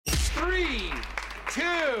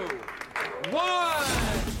1.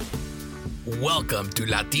 Welcome to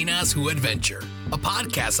Latinas Who Adventure, a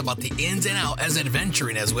podcast about the ins and outs as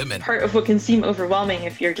adventuring as women. Part of what can seem overwhelming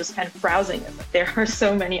if you're just kind of browsing is that there are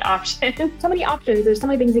so many options. So many options. There's so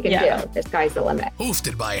many things you can do. The sky's the limit.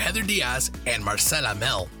 Hosted by Heather Diaz and Marcela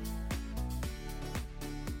Mel.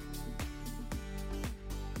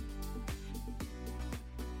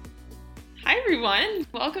 Hi, everyone.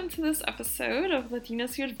 Welcome to this episode of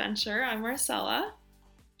Latinas Who Adventure. I'm Marcela.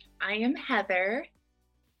 I am Heather.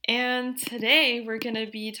 And today we're going to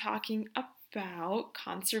be talking about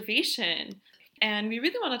conservation. And we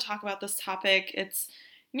really want to talk about this topic. It's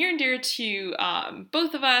near and dear to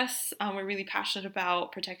both of us. We're really passionate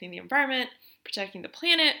about protecting the environment, protecting the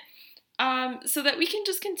planet, so that we can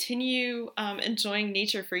just continue enjoying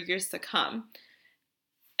nature for years to come.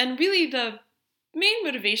 And really the main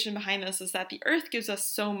motivation behind this is that the earth gives us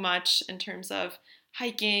so much in terms of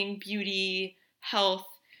hiking, beauty, health.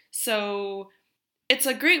 So it's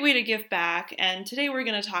a great way to give back, and today we're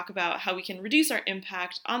going to talk about how we can reduce our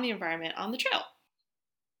impact on the environment on the trail.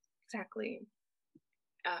 Exactly.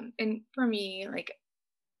 And for me, like,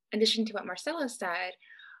 in addition to what Marcella said,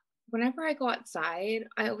 whenever I go outside,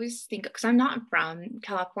 I always think, because I'm not from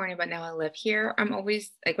California, but now I live here, I'm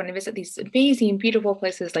always, like, when I visit these amazing, beautiful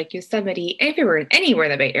places like Yosemite, anywhere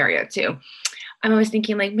in the Bay Area too, I'm always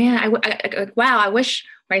thinking, like, man, wow, I wish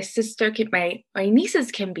my sister my nieces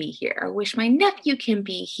can be here. I wish my nephew can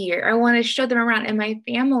be here. I want to show them around and my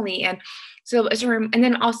family. And so, and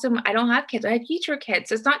then also I don't have kids. I have future kids.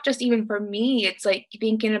 So it's not just even for me. It's like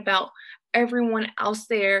thinking about everyone else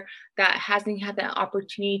there that hasn't had that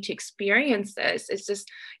opportunity to experience this. It's just,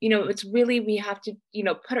 it's really, we have to,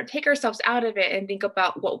 take ourselves out of it and think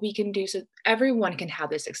about what we can do so everyone can have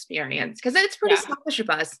this experience. Because it's pretty selfish of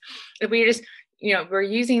us if we just, we're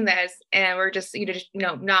using this and we're just,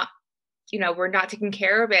 not, we're not taking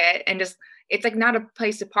care of it, and just, it's like not a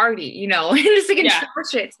place to party, it's like in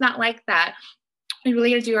church. It's not like that. We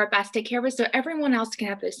really got to do our best to take care of it so everyone else can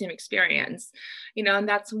have the same experience, and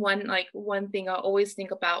that's one thing I always think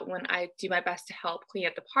about when I do my best to help clean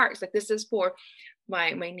up the parks. Like, this is for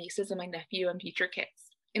my nieces and my nephew and future kids,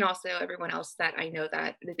 and also everyone else that I know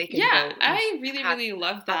that they can. Yeah, I really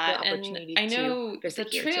love that. And I know the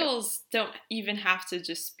trails don't even have to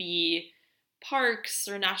just be parks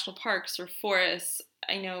or national parks or forests.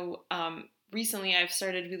 I know recently I've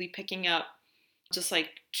started really picking up just like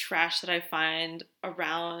trash that I find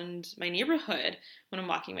around my neighborhood when I'm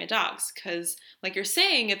walking my dogs. Because like you're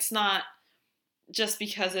saying, it's not just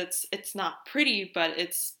because it's not pretty, but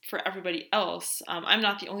it's for everybody else. I'm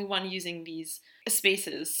not the only one using these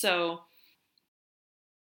spaces. So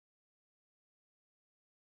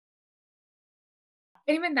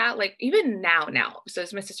and even that, like, even now, so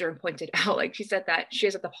as my sister pointed out, like, she said that she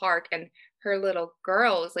was at the park and her little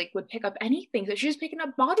girls like would pick up anything. So she's picking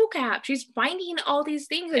up bottle caps. She's finding all these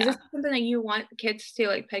things. Is this something that you want kids to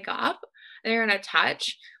like pick up and they're gonna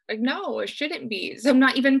touch? Like, no, it shouldn't be. So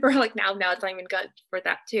not even for like now it's not even good for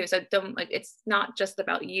that too. So don't, like, it's not just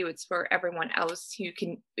about you, it's for everyone else who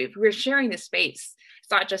can, if we're sharing the space, it's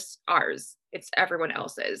not just ours, it's everyone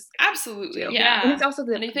else's. Absolutely. Too. Yeah. And it's also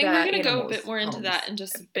and I think we're going to go a bit more into that in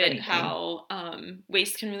just a bit, how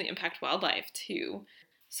waste can really impact wildlife too.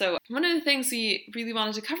 So one of the things we really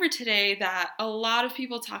wanted to cover today that a lot of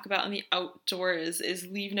people talk about in the outdoors is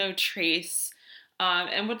leave no trace.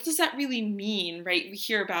 And what does that really mean, right? We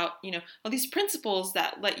hear about, all these principles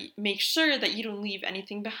that make sure that you don't leave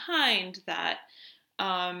anything behind, that,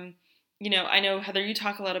 I know, Heather, you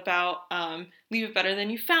talk a lot about leave it better than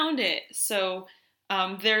you found it. So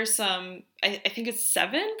there's some, I think it's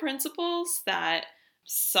 7 principles that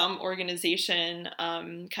some organization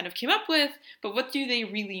kind of came up with, but what do they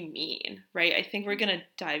really mean, right? I think we're going to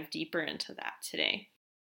dive deeper into that today.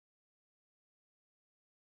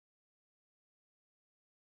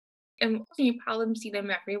 And you probably see them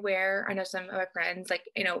everywhere. I know some of my friends, like,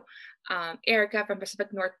 Erica from Pacific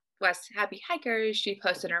Northwest Happy Hikers, she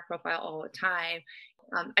posts in her profile all the time.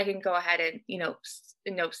 I can go ahead and,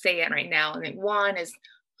 say it right now. And one is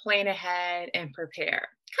plan ahead and prepare.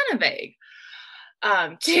 Kind of vague.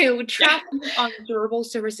 To travel on durable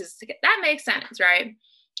services. That makes sense, right?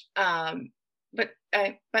 But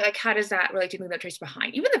like, how does that relate to leave no trace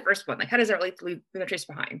behind? Even the first one, like, how does that relate to leave no trace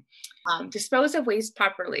behind? Dispose of waste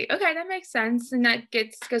properly. Okay, that makes sense, and that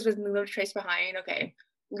goes with leave no trace behind. Okay,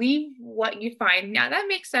 leave what you find. Now that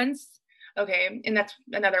makes sense. Okay, and that's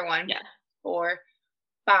another one. Yeah. Or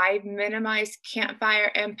 5, minimize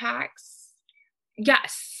campfire impacts.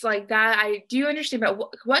 Yes, like that. I do understand, but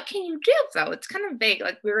what can you do though? It's kind of vague.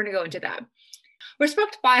 Like, we're going to go into that.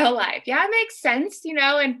 Respect wildlife. Yeah, it makes sense,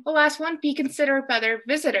 and the last one, be considerate of other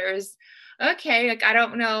visitors. Okay, like, I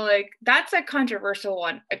don't know, like, that's a controversial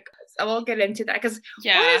one. I will get into that, because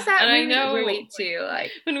what does that really relate to?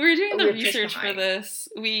 Like, when we were doing the research for this,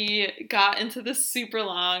 we got into this super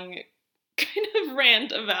long kind of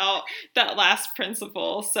rant about that last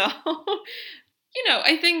principle. So,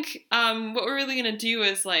 I think what we're really going to do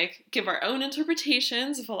is like give our own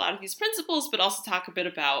interpretations of a lot of these principles, but also talk a bit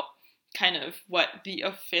about kind of what the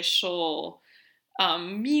official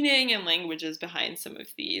meaning and language is behind some of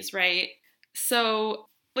these, right? So,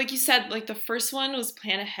 like you said, like the first one was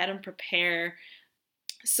plan ahead and prepare.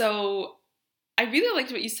 So I really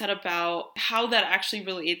liked what you said about how that actually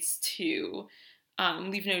relates to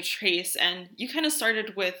leave no trace. And you kind of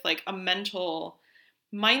started with like a mental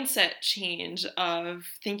mindset change of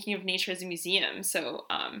thinking of nature as a museum. So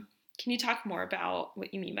can you talk more about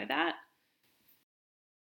what you mean by that?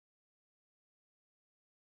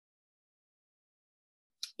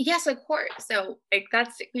 Yes, of course. So like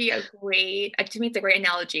that's a great, to me, it's a great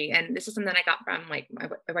analogy. And this is something I got from like my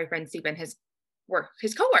boyfriend Stephen, his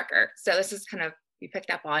coworker. So this is kind of, we picked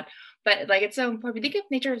up on, but like, it's so important. We think of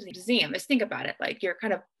nature as a museum. Let's think about it. Like, you're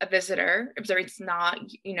kind of a visitor observing. It's not,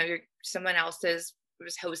 you're someone else's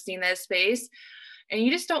who's hosting this space. And you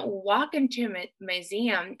just don't walk into a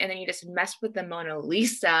museum and then you just mess with the Mona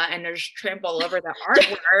Lisa and just trample over the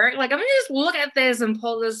artwork. Like, I'm gonna just look at this and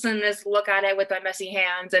pull this and just look at it with my messy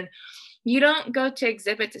hands. And you don't go to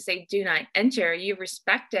exhibit to say, do not enter. You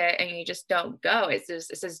respect it and you just don't go. It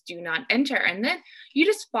says, do not enter. And then you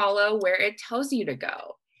just follow where it tells you to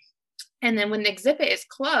go. And then when the exhibit is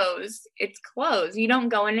closed, it's closed. You don't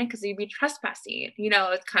go in it because you'd be trespassing.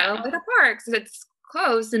 It's kind of like a park. So it's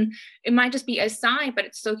closed and it might just be a sign, but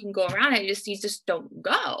it still can go around it. You just don't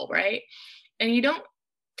go, right? And you don't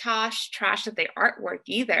toss trash at the artwork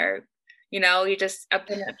either. You just up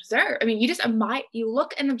and observe. I mean, you just you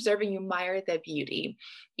look and observe and you admire the beauty.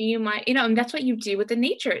 You might, and that's what you do with the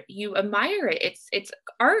nature. You admire it. It's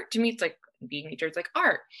art. To me, it's like being nature. It's like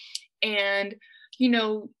art. And,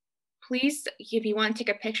 please, if you want to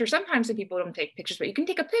take a picture, sometimes some people don't take pictures, but you can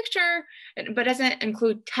take a picture, but doesn't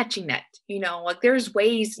include touching it. Like there's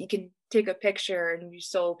ways you can take a picture and you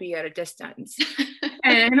still be at a distance.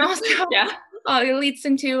 And also, it leads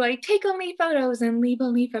into like, take only photos and leave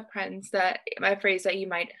only footprints. That a phrase that you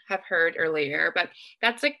might have heard earlier, but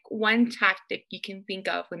that's like one tactic you can think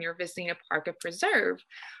of when you're visiting a park or preserve.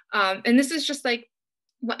 And this is just like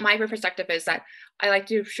what my perspective is, that I like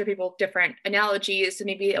to show people different analogies, so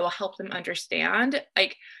maybe it will help them understand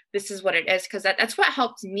like this is what it is, because that's what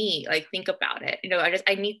helped me like think about it.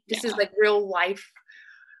 I need this is like real life,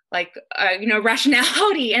 like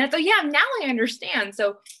rationality, and it's like, now I understand.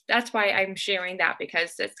 So that's why I'm sharing that,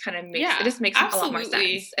 because it's kind of it just makes a lot more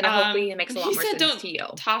sense, and hopefully it makes a lot more sense to you.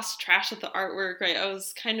 Toss trash at the artwork, right? I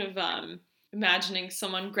was kind of imagining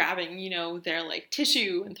someone grabbing their like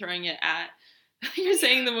tissue and throwing it at you're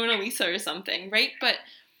saying the Mona Lisa or something, right? But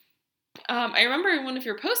I remember in one of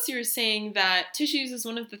your posts you were saying that tissues is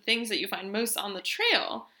one of the things that you find most on the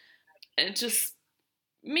trail. And it just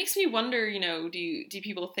makes me wonder, do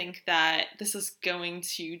people think that this is going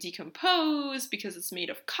to decompose because it's made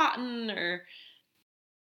of cotton, or?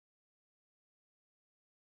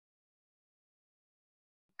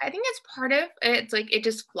 I think it's part of it's like it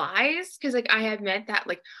just flies, because like I have met that,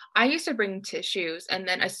 like I used to bring tissues, and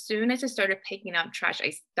then as soon as I started picking up trash, I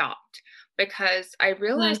stopped, because I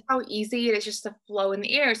realized how easy it is just to flow in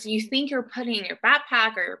the air. So you think you're putting in your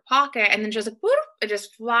backpack or your pocket, and then just like whoop, it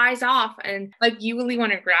just flies off, and like you really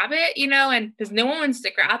want to grab it, and because no one wants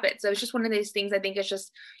to grab it. So it's just one of those things. I think it's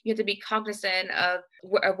just you have to be cognizant of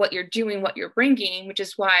what you're doing, what you're bringing, which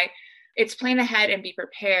is why it's plan ahead and be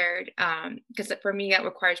prepared, because for me, that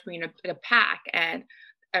requires bringing a pack, and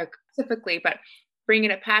typically, but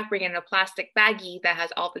bringing a plastic baggie that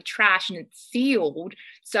has all the trash and it's sealed.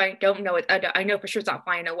 So I don't know I know for sure it's not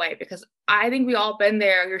flying away, because I think we all been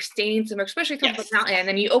there. You're staying somewhere, especially from the mountain, and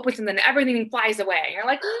then you open something and everything flies away. You're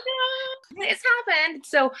like, no, it's happened.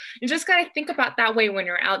 So you just got to think about that way when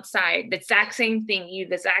you're outside. The exact same thing,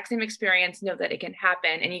 the exact same experience, know that it can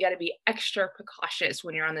happen, and you got to be extra precautious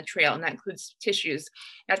when you're on the trail, and that includes tissues.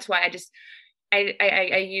 That's why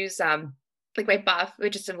I use like my buff,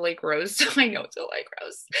 which is really gross. So I know it's really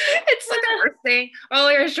gross. It's like the worst thing. Oh,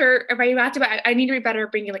 you're sure if I have to, I need to be better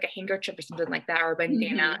at bringing like a handkerchief or something like that, or a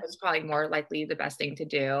bandana is probably more likely the best thing to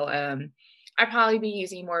do. I'd probably be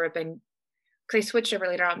using more of because I switched over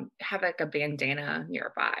later on, have like a bandana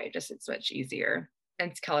nearby. Just it's much easier,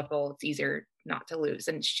 and it's colorful. It's easier not to lose,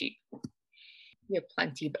 and it's cheap. We have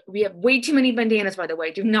plenty, but we have way too many bandanas, by the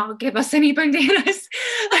way. Do not give us any bandanas.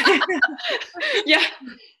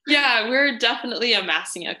 Yeah, we're definitely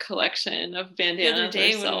amassing a collection of bandanas. The other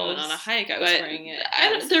day when we went on a hike, I was wearing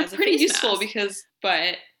it. They're pretty useful because,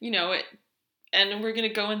 and we're going to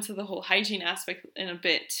go into the whole hygiene aspect in a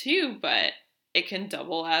bit too, but it can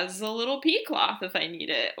double as a little pea cloth if I need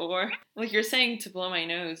it, or like you're saying, to blow my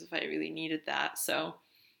nose if I really needed that. So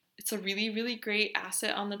it's a really, really great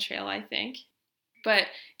asset on the trail, I think. But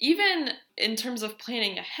even in terms of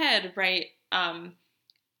planning ahead, right,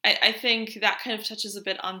 I think that kind of touches a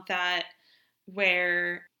bit on that,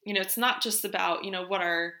 where, it's not just about, what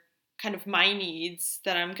are kind of my needs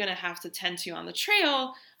that I'm going to have to tend to on the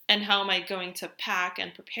trail and how am I going to pack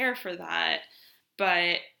and prepare for that,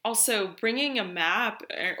 but also bringing a map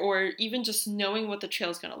or even just knowing what the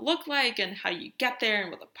trail is going to look like and how you get there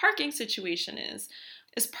and what the parking situation is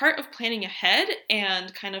part of planning ahead.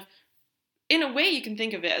 And kind of, in a way, you can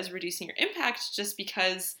think of it as reducing your impact, just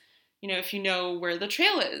because, if you know where the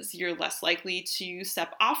trail is, you're less likely to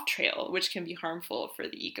step off trail, which can be harmful for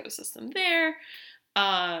the ecosystem there.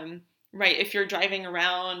 Right, if you're driving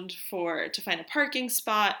around to find a parking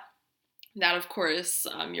spot, that, of course,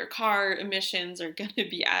 your car emissions are going to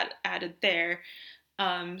be added there.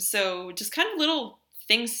 So just kind of little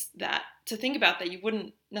things to think about that you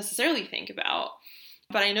wouldn't necessarily think about.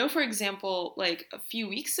 But I know, for example, like a few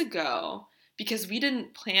weeks ago, because we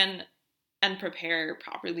didn't plan and prepare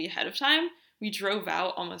properly ahead of time, we drove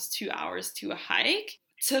out almost 2 hours to a hike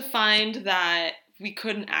to find that we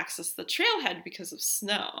couldn't access the trailhead because of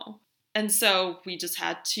snow. And so we just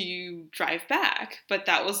had to drive back. But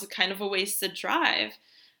that was kind of a wasted drive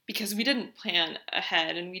because we didn't plan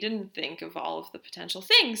ahead and we didn't think of all of the potential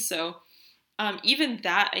things. So even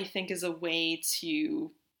that, I think, is a way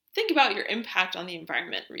to think about your impact on the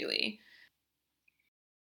environment, really.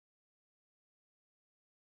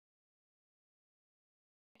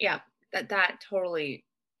 Yeah, that totally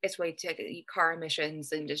is way to car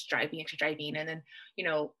emissions and just extra driving. And then,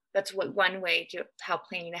 that's one way to how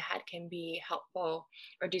planning ahead can be helpful,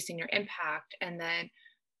 reducing your impact. And then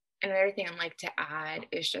another thing I'd like to add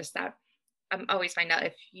is just that I always find out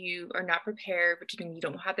if you are not prepared, which means you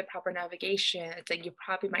don't have the proper navigation, it's like you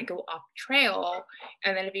probably might go off trail.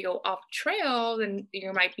 And then if you go off trail, then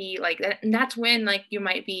you might be like that. And that's when like you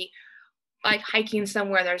might be like hiking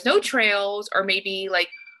somewhere there's no trails, or maybe like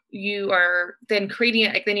you are then creating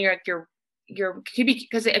it, like then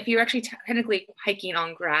because if you're actually technically hiking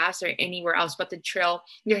on grass or anywhere else but the trail,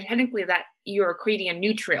 you're technically that you're creating a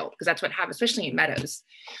new trail, because that's what happens, especially in meadows.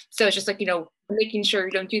 So it's just like, making sure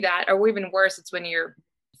you don't do that. Or even worse, it's when you're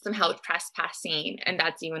somehow trespassing, and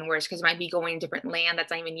that's even worse because it might be going different land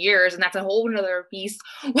that's not even yours, and that's a whole another piece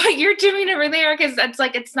what you're doing over there, because that's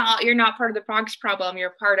like you're not part of the Bronx problem,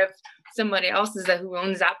 you're part of somebody else's who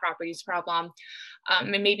owns that property's problem.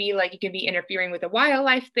 And maybe like you can be interfering with the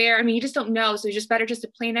wildlife there. I mean, you just don't know. So it's just better just to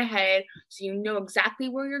plan ahead so you know exactly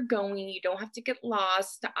where you're going. You don't have to get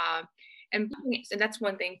lost. And that's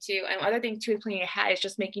one thing too. And other thing too, planning ahead is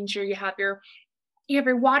just making sure you have your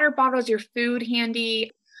water bottles, your food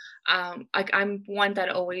handy. Like I'm one that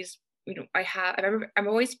always, I'm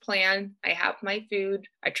always planned. I have my food.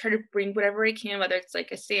 I try to bring whatever I can, whether it's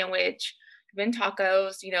like a sandwich, even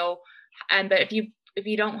tacos, but if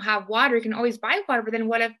you don't have water, you can always buy water. But then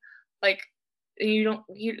what if like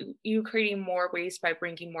you're creating more waste by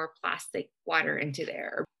bringing more plastic water into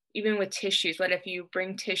there? Or even with tissues, what if you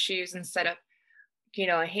bring tissues instead of,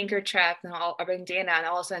 a handkerchief and a bandana, and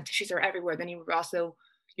all of a sudden tissues are everywhere? Then you also,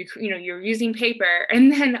 you're using paper,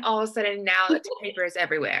 and then all of a sudden now the paper is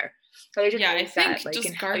everywhere. So I think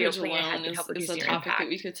just garbage alone is a topic that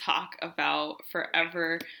we could talk about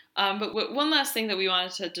forever. But one last thing that we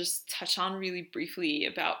wanted to just touch on really briefly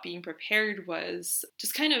about being prepared was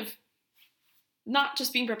just kind of not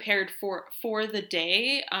just being prepared for the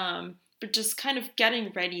day, but just kind of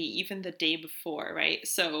getting ready even the day before, right?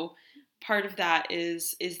 So part of that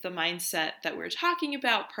is the mindset that we're talking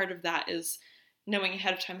about. Part of that is knowing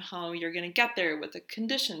ahead of time how you're going to get there, what the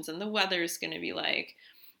conditions and the weather is going to be like.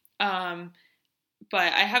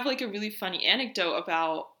 But I have like a really funny anecdote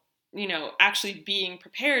about, actually being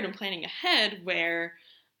prepared and planning ahead, where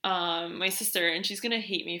my sister, and she's going to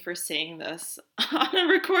hate me for saying this on a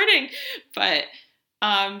recording, but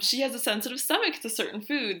she has a sensitive stomach to certain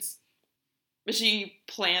foods. But she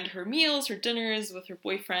planned her meals, her dinners with her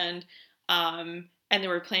boyfriend, and they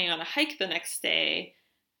were planning on a hike the next day.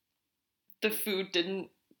 The food didn't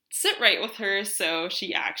sit right with her, so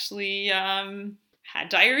she actually had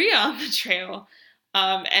diarrhea on the trail.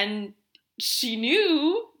 And she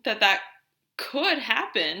knew that could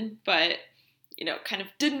happen, but kind of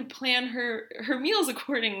didn't plan her meals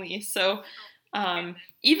accordingly. So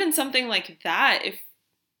even something like that, if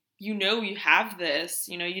you have this,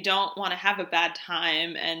 you don't want to have a bad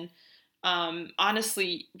time. And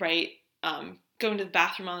honestly, right, going to the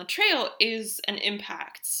bathroom on the trail is an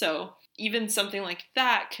impact. So even something like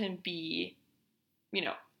that can be,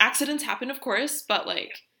 accidents happen, of course, but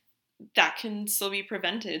like that can still be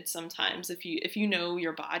prevented sometimes if you know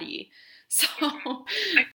your body. So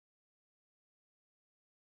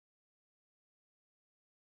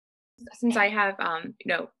since I have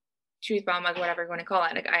truth bomb, like whatever you want to call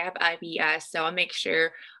it, like I have IBS, so I'll make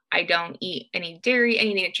sure I don't eat any dairy,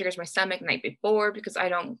 anything that triggers my stomach the night before, because I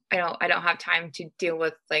don't have time to deal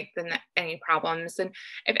with like any problems. And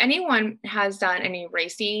if anyone has done any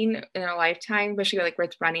racing in their lifetime, especially like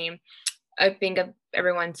with running, I think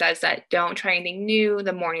everyone says that don't try anything new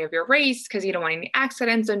the morning of your race because you don't want any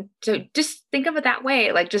accidents. And so just think of it that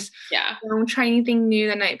way. Like don't try anything new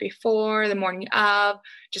the night before, the morning of.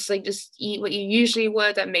 Just eat what you usually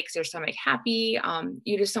would that makes your stomach happy.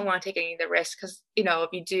 You just don't want to take any of the risk because if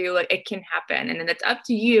you do, like it can happen, and then it's up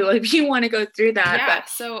to you if you want to go through that. Yeah. But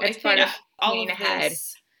so it's I part think of all of ahead.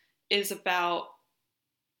 This is about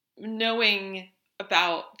knowing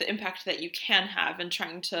about the impact that you can have and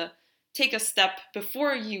trying to take a step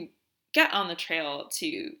before you get on the trail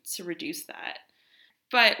to reduce that.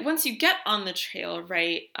 But once you get on the trail,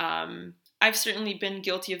 right, I've certainly been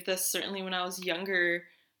guilty of this. Certainly when I was younger,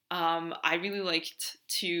 I really liked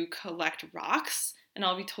to collect rocks. And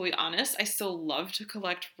I'll be totally honest, I still love to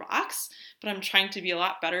collect rocks, but I'm trying to be a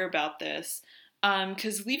lot better about this.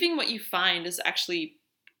 Because leaving what you find is actually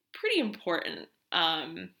pretty important.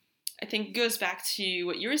 I think it goes back to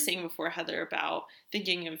what you were saying before, Heather, about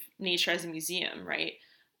thinking of nature as a museum, right?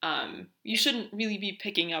 You shouldn't really be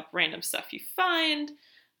picking up random stuff you find.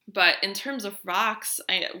 But in terms of rocks,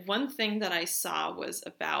 one thing that I saw was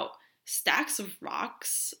about stacks of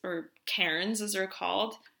rocks, or cairns as they're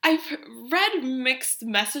called. I've read mixed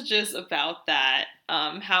messages about that.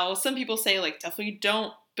 How some people say, like, definitely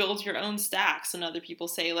don't build your own stacks, and other people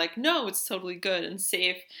say, like, no, it's totally good and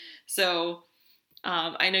safe. So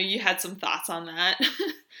I know you had some thoughts on that.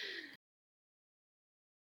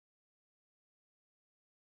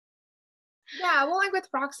 Yeah, well, like with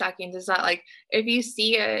rock stockings, is that like if you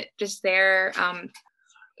see it just there,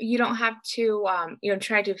 you don't have to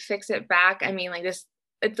try to fix it back. I mean, like just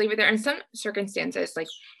it's leave it there. In some circumstances, like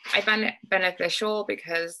I find it beneficial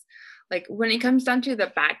because like when it comes down to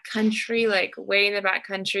the backcountry, like way in the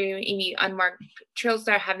backcountry, any unmarked trails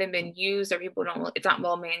that haven't been used or people it's not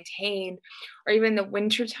well maintained, or even the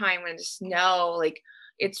winter time when it's snow, like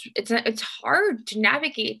it's hard to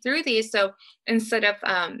navigate through these. So instead of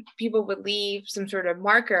people would leave some sort of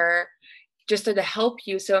marker just to help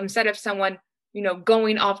you. So instead of someone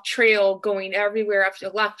going off trail, going everywhere up to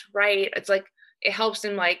left, right, it's like it helps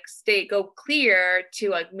them like go clear to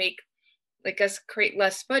like make like us create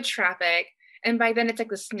less foot traffic. And by then it's like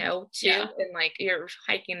the snow too, and like you're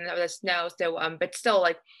hiking in the snow. So but still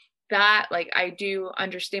like that, like I do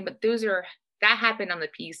understand, but that happened on the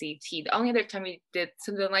PCT. The only other time we did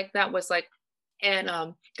something like that was like in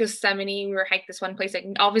Yosemite. We were hiked this one place, like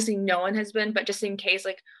obviously no one has been, but just in case,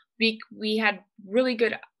 like we had really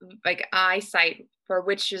good like eyesight for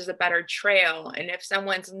which is a better trail. And if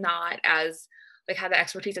someone's not as like have the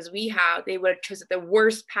expertise as we have, they would have chosen the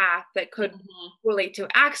worst path that could relate to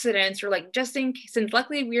accidents, or like just in case. Since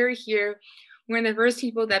luckily we're here, we're the first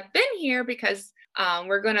people that been here because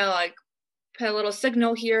we're gonna like put a little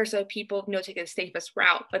signal here so people take the safest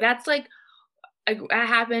route. But that's like that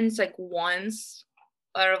happens like once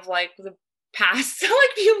out of like the past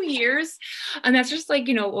like few years, and that's just like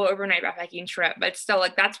overnight backpacking trip. But still,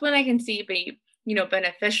 like that's when I can see be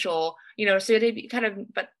beneficial, so they be kind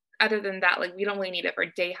of. But other than that, like we don't really need it for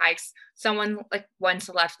day hikes. Someone like once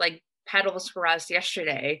left like pedals for us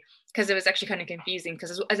yesterday because it was actually kind of confusing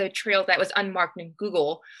because as a trail that was unmarked in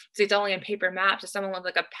Google, so it's only in paper maps. So someone with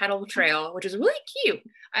like a pedal trail, which is really cute.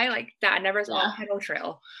 I like that. I never saw a pedal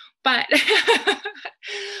trail, but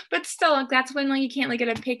but still, like that's when like you can't like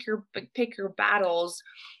get to pick your battles.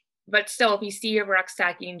 But still, if you see a rock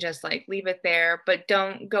stacking, just like leave it there, but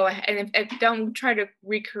don't go ahead and if don't try to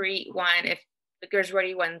recreate one if there's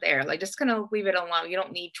already one there. Like just kind of leave it alone. You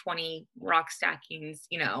don't need 20 rock stackings,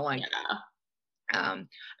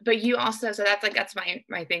 but you also, so that's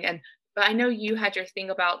my thing. But I know you had your thing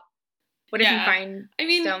about what if you find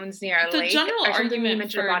stones near a lake? The general or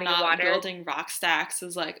argument for not building rock stacks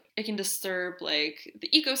is like it can disturb like the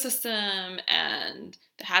ecosystem and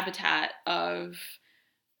the habitat of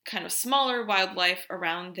kind of smaller wildlife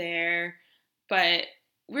around there. But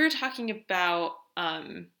we're talking about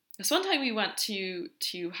So one time we went to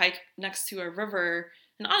hike next to a river,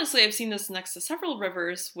 and honestly, I've seen this next to several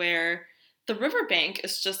rivers where the riverbank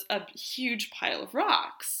is just a huge pile of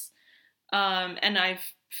rocks. And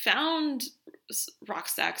I've found rock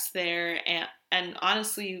stacks there, and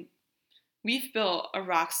honestly, we've built a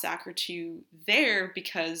rock stack or two there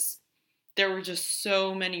because there were just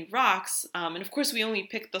so many rocks. And of course, we only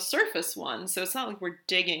picked the surface ones, so it's not like we're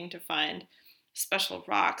digging to find special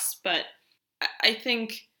rocks. But I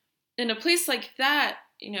think in a place like that,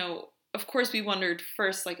 of course, we wondered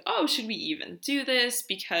first, like, oh, should we even do this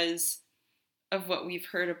because of what we've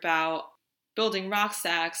heard about building rock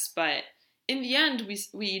stacks? But in the end,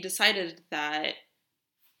 we decided that,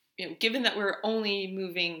 given that we're only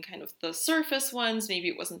moving kind of the surface ones, maybe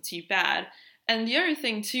it wasn't too bad. And the other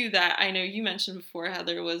thing, too, that I know you mentioned before,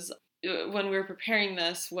 Heather, was when we were preparing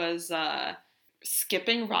this was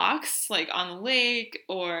skipping rocks, like on a lake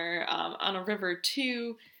or on a river,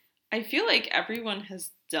 too. I feel like everyone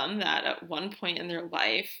has done that at one point in their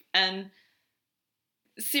life. And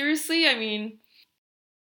seriously, I mean,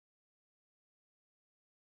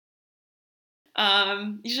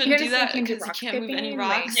 you shouldn't do that because you can't move any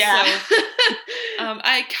rocks. Yeah. So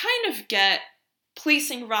I kind of get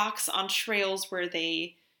placing rocks on trails where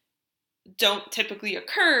they don't typically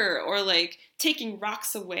occur, or like taking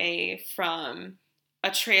rocks away from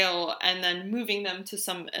a trail and then moving them to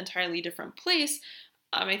some entirely different place.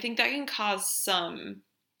 I think that can cause some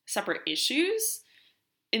separate issues.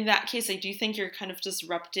 In that case, I do think you're kind of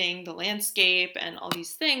disrupting the landscape and all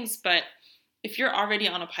these things, but if you're already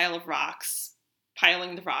on a pile of rocks,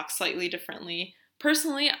 piling the rocks slightly differently,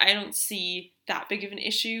 personally, I don't see that big of an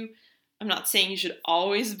issue. I'm not saying you should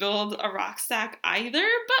always build a rock stack either,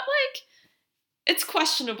 but like, it's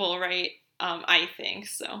questionable, right? I think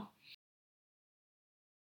so.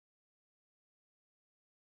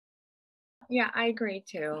 Yeah, I agree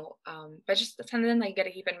too. But just something like you got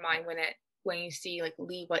to keep in mind when you see like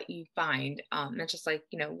leave what you find. That's just like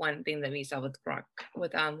one thing that we saw with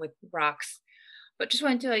rocks. But just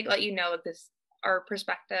wanted to like let you know like this our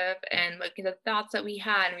perspective and like the thoughts that we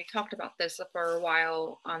had, and we talked about this for a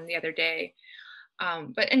while the other day.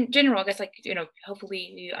 But in general, I guess like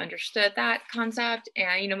hopefully you understood that concept,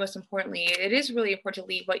 and most importantly, it is really important to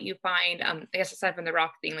leave what you find. I guess aside from the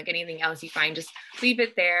rock thing, like anything else you find, just leave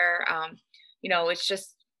it there.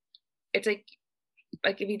 It's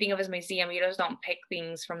like if you think of it as a museum, you just don't pick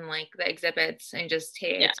things from like the exhibits and just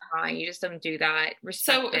hey, it's fine. You just don't do that.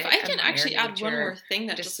 So if I can actually add one more thing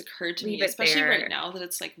that just occurred to me, especially right now that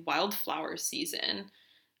it's like wildflower season.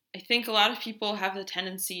 I think a lot of people have the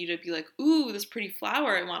tendency to be like, ooh, this pretty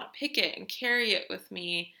flower, I want to pick it and carry it with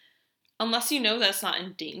me. Unless you know that's not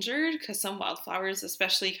endangered, because some wildflowers,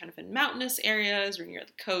 especially kind of in mountainous areas or near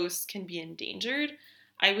the coast, can be endangered.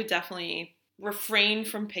 I would definitely refrain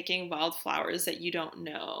from picking wildflowers that you don't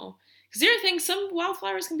know. Because the other thing, some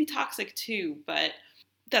wildflowers can be toxic too, but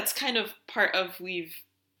that's kind of part of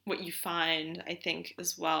what you find, I think,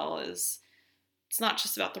 as well, is it's not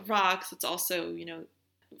just about the rocks, it's also,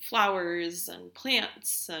 flowers and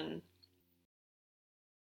plants and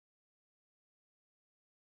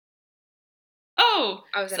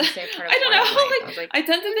I was gonna say part of I don't wildlife. know. I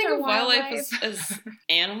tend to think of wildlife as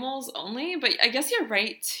animals only, but I guess you're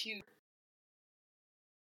right too.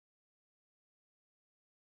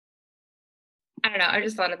 I don't know. I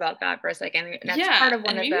just thought about that for a second. And that's part of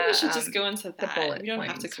one of maybe we should just go into that. We don't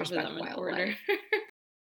have to cover them in order.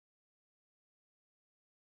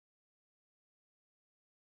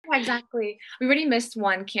 Exactly. We already missed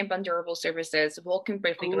one, Camp on Durable Services. We'll can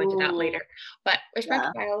briefly go into that later. But respect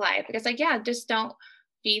wildlife, because just don't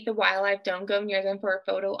feed the wildlife. Don't go near them for a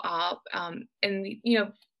photo op. And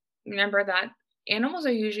remember that animals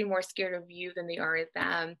are usually more scared of you than they are of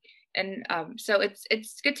them. And so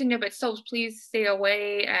it's good to know, but still please stay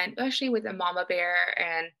away, and especially with a mama bear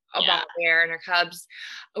and a mama bear and her cubs.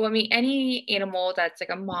 I mean, any animal that's like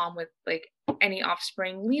a mom with like any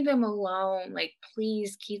offspring, leave them alone. Like,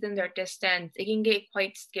 please keep them their distance. It can get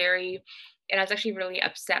quite scary. And I was actually really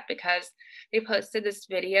upset because they posted this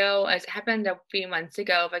video, as it happened a few months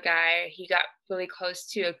ago, of a guy, he got really close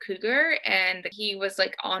to a cougar and he was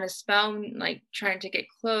like on his phone, like trying to get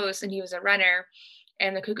close, and he was a runner.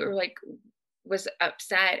 And the cougar like was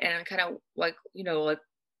upset and kind of like, like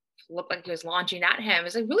looked like he was launching at him. It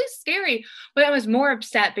was like really scary. But I was more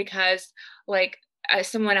upset because like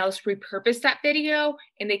someone else repurposed that video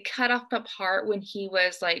and they cut off the part when he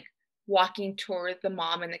was like walking toward the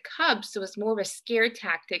mom and the cubs. So it was more of a scare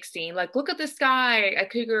tactic scene. Like, look at this guy. A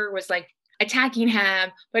cougar was like attacking him,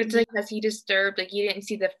 but it's like because he disturbed, like you didn't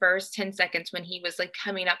see the first 10 seconds when he was like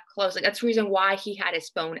coming up close. Like that's the reason why he had his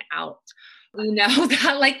phone out. You know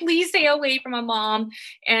that, like, please stay away from a mom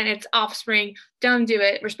and its offspring. Don't do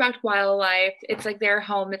it. Respect wildlife. It's like their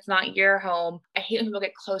home. It's not your home. I hate when people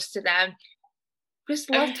get close to them. Just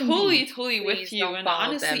let I'm them be. totally with Please you. don't And follow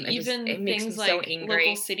honestly, them. even It makes me things so like angry.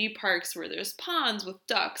 local city parks where there's ponds with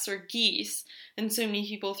ducks or geese, and so many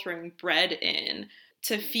people throwing bread in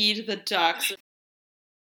to feed the ducks.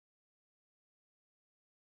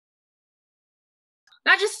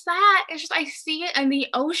 Not just that, it's just I see it in the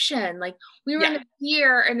ocean. Like, we were in the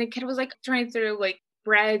pier and the kid was like trying to throw like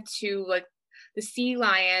bread to like the sea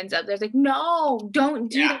lions up there's like, no, don't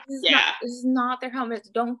do that. This is not their home.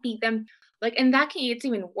 Don't feed them. Like, and that can it's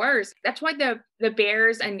even worse. That's why the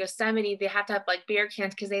bears and Yosemite, they have to have like bear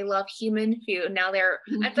cans because they love human food. Now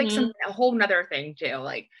that's like a whole nother thing too.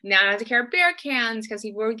 Like, now I have to carry bear cans because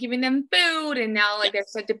people were giving them food, and now like they're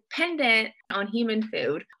so dependent on human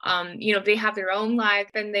food. They have their own life,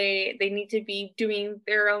 and they need to be doing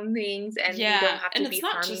their own things, and we don't have to be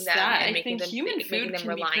harming them and I think human food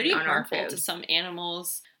can be pretty harmful to some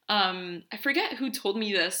animals. I forget who told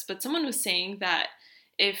me this, but someone was saying that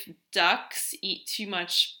if ducks eat too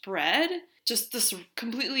much bread, just this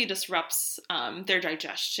completely disrupts their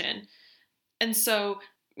digestion. And so,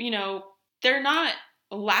 they're not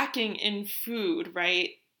lacking in food, right?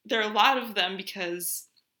 There are a lot of them because,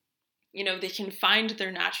 they can find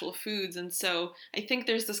their natural foods. And so I think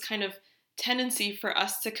there's this kind of tendency for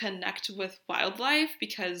us to connect with wildlife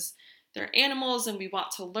because they're animals and we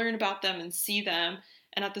want to learn about them and see them.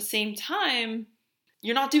 And at the same time,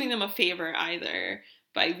 you're not doing them a favor either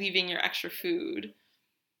by leaving your extra food.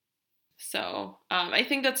 So I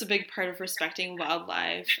think that's a big part of respecting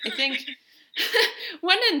wildlife. I think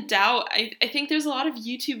when in doubt, I think there's a lot of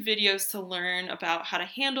YouTube videos to learn about how to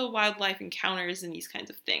handle wildlife encounters and these kinds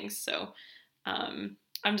of things. So I'm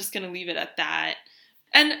just going to leave it at that.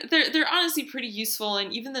 And they're honestly pretty useful,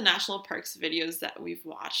 and even the national parks videos that we've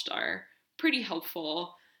watched are pretty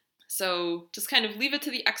helpful. So just kind of leave it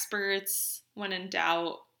to the experts. When in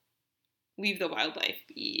doubt, leave the wildlife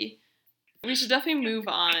be. We should definitely move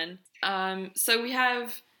on. So we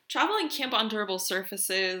have travel and camp on durable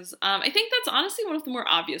surfaces. I think that's honestly one of the more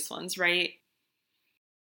obvious ones, right?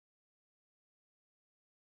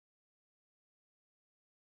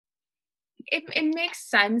 It makes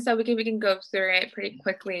sense that we can go through it pretty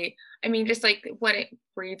quickly. I mean, just like what it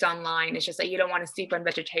reads online, it's just that you don't want to sleep on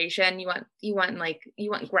vegetation. You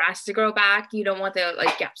want grass to grow back. You don't want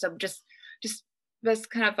so just that's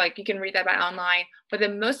kind of like, you can read that about online. But the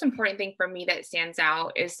most important thing for me that stands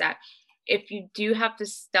out is that if you do have to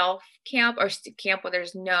stealth camp or camp where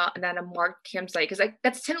there's not a marked campsite, because like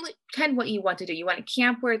that's kind of what you want to do. You want to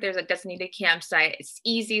camp where there's a designated campsite. It's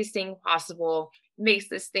the easiest thing possible. Makes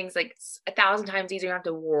this things like 1,000 times easier. You don't have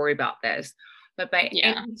to worry about this. But by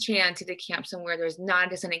any chance to camp somewhere there's not a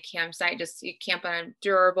designated campsite, just you camp on a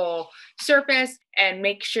durable surface and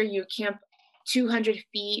make sure you camp 200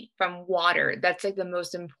 feet from water. That's like the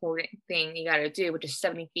most important thing you got to do, which is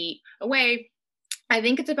 70 feet away. I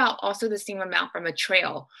think it's about also the same amount from a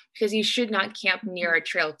trail, because you should not camp near a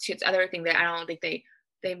trail too. It's the other thing that I don't think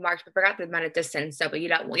they marked, but forgot the amount of distance. So, but you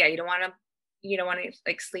don't want to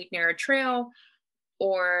like sleep near a trail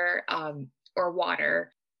or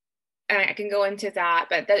water. And I can go into that,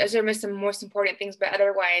 but those are some most important things. But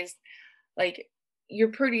otherwise, like, you're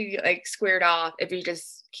pretty like squared off if you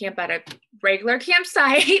just camp at a regular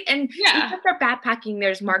campsite. And even for backpacking,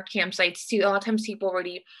 there's marked campsites too. A lot of times people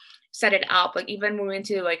already set it up. Like, even when we went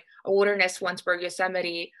to like a wilderness once for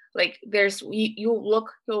Yosemite, like you'll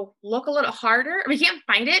look a little harder. If you can't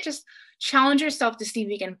find it, just challenge yourself to see if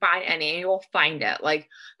you can find any, and you'll find it. Like,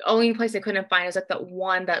 the only place I couldn't find is like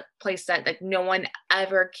that place that like no one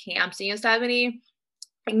ever camps in Yosemite.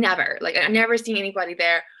 Like, never. Like, I've never seen anybody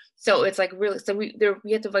there. So it's like really, so we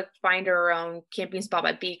have to like find our own camping spot,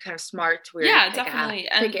 but be kind of smart to where definitely.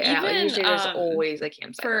 Pick it out. Like, usually there's always a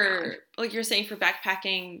campsite around. Like you're saying, for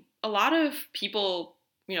backpacking, a lot of people,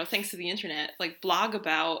 thanks to the internet, like blog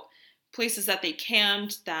about places that they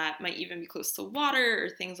camped that might even be close to water or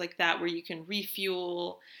things like that, where you can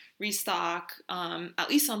refuel, restock, at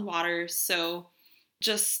least on water. So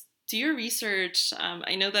just do your research.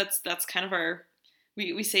 I know that's kind of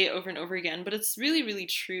we say it over and over again, but it's really, really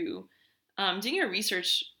true. Doing your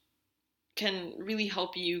research can really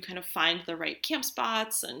help you kind of find the right camp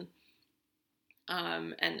spots and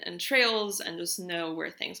trails, and just know where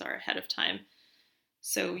things are ahead of time,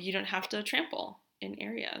 so you don't have to trample in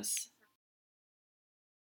areas.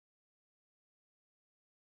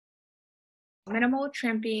 Minimal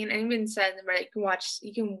tramping, and even said right,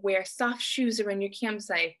 you can wear soft shoes around your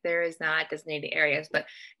campsite if there is not designated areas, but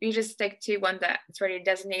if you just stick to one that's already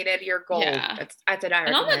designated, you're gold. Yeah. That's what I recommend.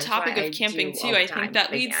 And on the topic of camping too, I think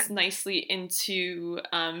that leads nicely into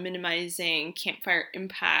minimizing campfire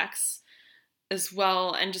impacts as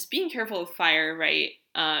well, and just being careful with fire, right?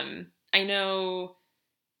 I know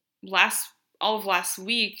all of last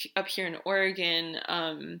week up here in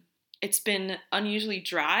Oregon, it's been unusually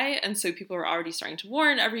dry, and so people are already starting to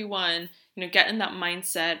warn everyone, get in that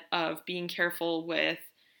mindset of being careful with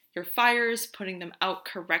your fires, putting them out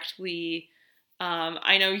correctly.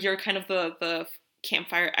 I know you're kind of the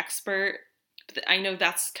campfire expert, but I know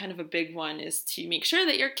that's kind of a big one, is to make sure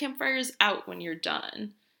that your campfire is out when you're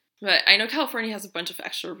done. But I know California has a bunch of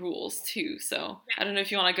extra rules too, so I don't know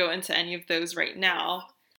if you want to go into any of those right now.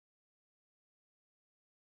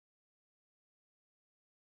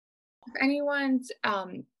 If anyone's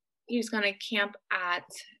who's going to camp at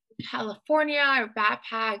California or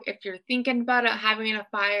backpack, if you're thinking about having a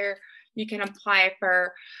fire, you can apply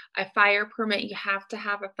for a fire permit. You have to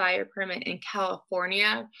have a fire permit in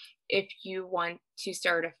California if you want to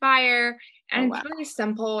start a fire. And it's really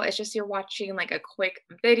simple. It's just you're watching like a quick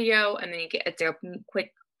video, and then you get a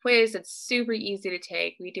quick quiz. It's super easy to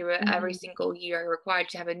take. We do it every single year. You're required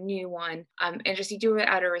to have a new one. And just you do it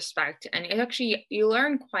out of respect. And it actually, you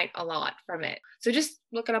learn quite a lot from it. So just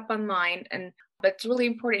look it up online. But it's really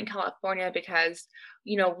important in California because,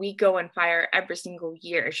 we go and fire every single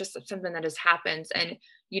year. It's just something that just happens. And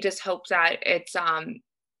you just hope that it's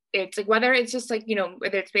like, whether it's just like,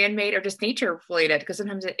 whether it's man-made or just nature related, because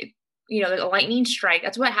sometimes there's a lightning strike.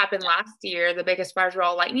 That's what happened last year. The biggest fires were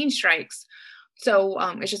all lightning strikes. So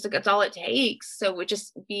it's just like, that's all it takes. So we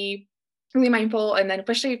just be really mindful. And then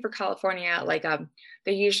especially for California, like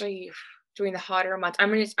they usually during the hotter months, I'm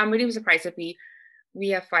really surprised if we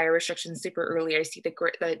have fire restrictions super early.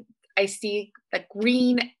 I see the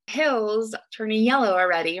green hills turning yellow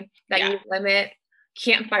already, that you limit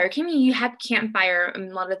campfire. You have campfire in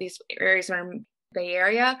a lot of these areas around Bay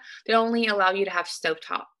Area. They only allow you to have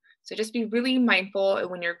stovetop. So just be really mindful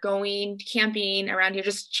when you're going camping around here.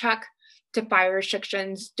 Just check to fire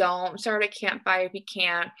restrictions. Don't start a campfire if you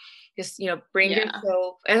can't. Just bring your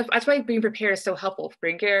stove. And that's why being prepared is so helpful.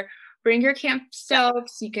 Bring your camp stove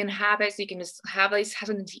so you can have it, so you can just have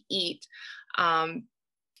something to eat.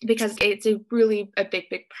 Because it's a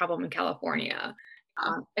big problem in California.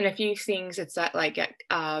 And a few things, it's that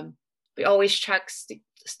we always check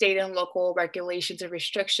state and local regulations and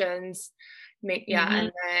restrictions.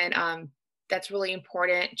 And then that's really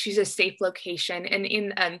important. Choose a safe location, and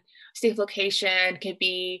in safe location could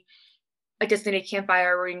be a designated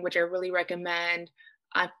campfire ring, which I really recommend.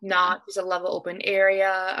 Not just a level open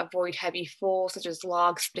area. Avoid heavy fuels such as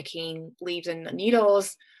logs, decaying leaves, and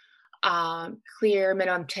needles. Clear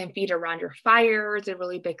minimum 10 feet around your fire is a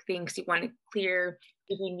really big thing, because you want to clear.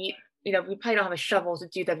 If you need, we probably don't have a shovel to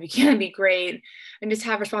do that, but you can be great. And just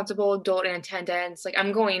have responsible adult in attendance. Like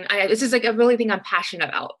this is like a really thing I'm passionate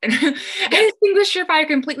about. And I extinguish your fire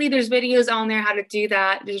completely. There's videos on there how to do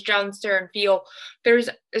that. There's John Stern Feel. There's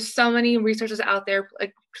so many resources out there.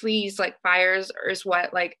 Like, please, like, fires is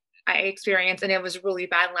what like I experienced, and it was really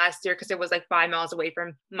bad last year because it was like 5 miles away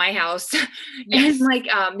from my house. And like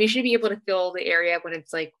you should be able to feel the area when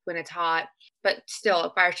it's hot. But still,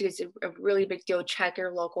 a fire is a really big deal. Check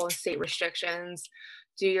your local and state restrictions.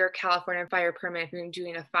 Do your California fire permit if you're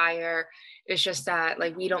doing a fire. It's just that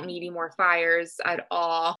like we don't need any more fires at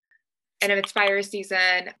all. And if it's fire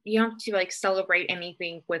season, you don't have to like celebrate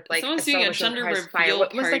anything with like someone's doing a gender reveal fire.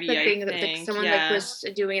 What was like the thing that like, someone like was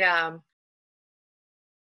doing a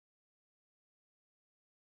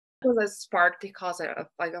spark, they call it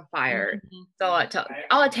a fire. So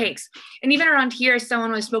all it takes. And even around here,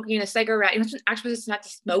 someone was smoking a cigarette. And it's actually just not to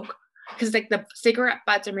smoke, because like the cigarette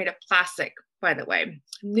butts are made of plastic, by the way.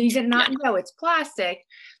 You did not know it's plastic,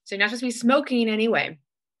 so you're not supposed to be smoking anyway.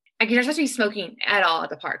 Like, you're not supposed to be smoking at all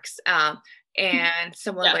at the parks. And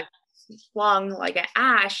someone like flung like an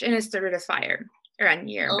ash, and it started a fire around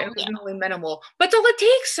here. It was really minimal, but that's all it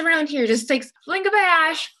takes around here. Just takes fling of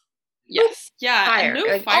ash. Yes. Yeah. Fire. And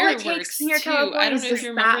no like, fireworks too. I don't know if you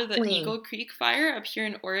remember the Eagle Creek fire up here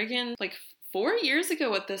in Oregon, like 4 years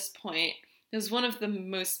ago at this point. It was one of the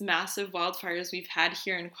most massive wildfires we've had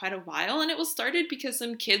here in quite a while. And it was started because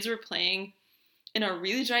some kids were playing in a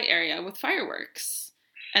really dry area with fireworks.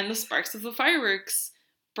 And the sparks of the fireworks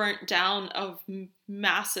burnt down of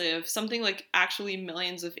massive, something like actually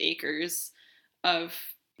millions of acres of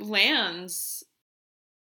lands.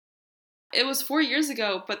 It was 4 years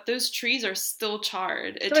ago, but those trees are still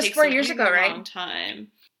charred. It takes 4 years ago, right? Long time.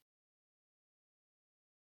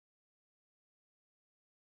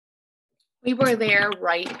 We were there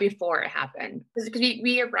right before it happened because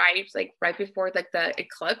we arrived like right before like the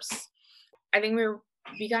eclipse. I think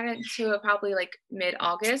we got into it probably like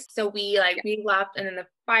mid-August. So we left and then the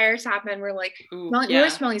fires happened. We're like, Ooh, we were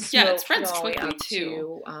smelling smoke. Yeah, it spreads all the way quickly up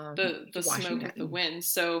too. to, The smoke Washington. with the wind.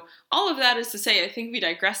 So all of that is to say, I think we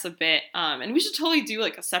digress a bit. And we should totally do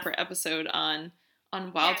like a separate episode on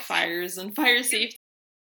wildfires and fire safety.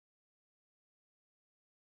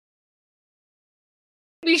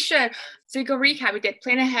 We should. So we go recap. We did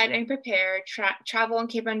plan ahead and prepare, travel and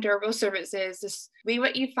keep on durable services, just leave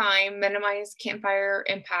what you find, minimize campfire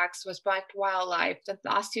impacts, respect wildlife. The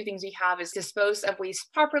last two things we have is dispose of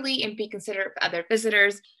waste properly and be considerate of other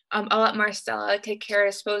visitors. I'll let Marcella take care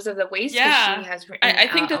of dispose of the waste. Yeah, she has written I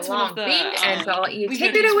think that's one of the and so I'll let you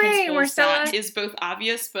take it away, Marcella. That is both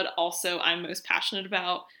obvious, but also I'm most passionate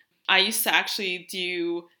about. I used to actually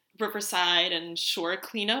do riverside and shore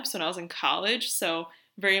cleanups when I was in college, so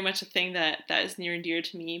very much a thing that is near and dear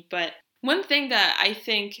to me. But one thing that I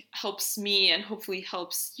think helps me and hopefully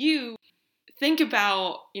helps you think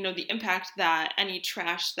about, the impact that any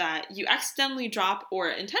trash that you accidentally drop or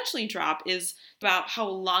intentionally drop is about how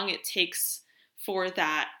long it takes for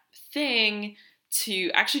that thing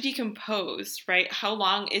to actually decompose, right? How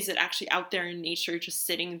long is it actually out there in nature just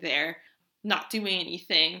sitting there, not doing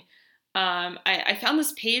anything? I found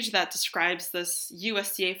this page that describes this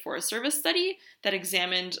USDA Forest Service study that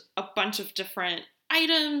examined a bunch of different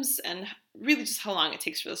items and really just how long it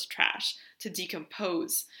takes for this trash to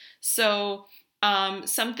decompose. So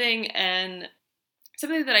something that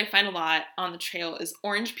I find a lot on the trail is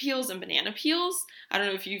orange peels and banana peels. I don't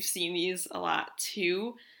know if you've seen these a lot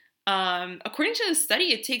too. According to the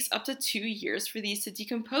study, it takes up to 2 years for these to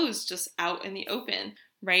decompose just out in the open,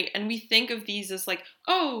 right? And we think of these as like,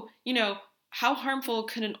 oh, how harmful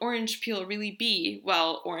could an orange peel really be?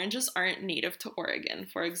 Well, oranges aren't native to Oregon,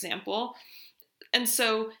 for example. And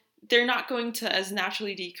so they're not going to as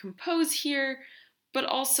naturally decompose here, but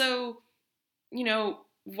also,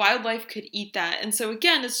 wildlife could eat that. And so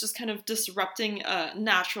again, it's just kind of disrupting a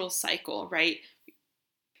natural cycle, right?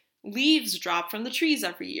 Leaves drop from the trees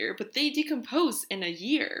every year, but they decompose in a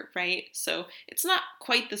year, right? So it's not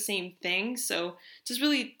quite the same thing. So just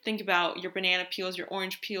really think about your banana peels, your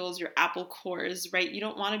orange peels, your apple cores, right? You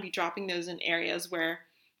don't want to be dropping those in areas where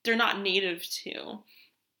they're not native to.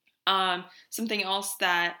 Something else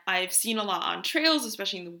that I've seen a lot on trails,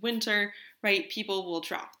 especially in the winter, right? People will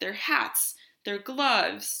drop their hats, their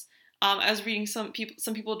gloves. I was reading some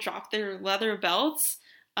people drop their leather belts.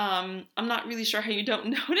 I'm not really sure how you don't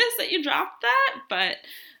notice that you dropped that, but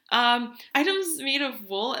items made of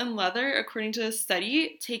wool and leather, according to a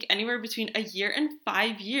study, take anywhere between a year and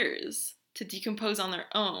 5 years to decompose on their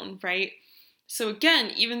own, right? So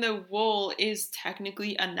again, even though wool is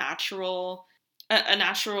technically a natural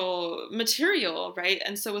material, right?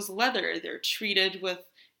 And so is leather. They're treated with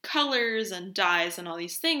colors and dyes and all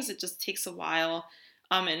these things. It just takes a while.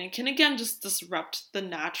 And it can, again, just disrupt the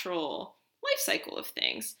natural life cycle of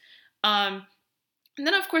things. And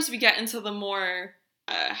then, of course, we get into the more,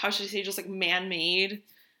 just like man-made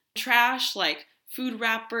trash, like food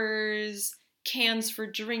wrappers, cans for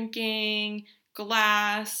drinking,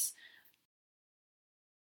 glass.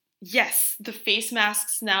 Yes, the face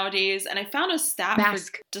masks nowadays. And I found a stat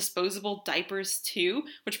for disposable diapers too,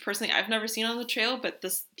 which personally I've never seen on the trail, but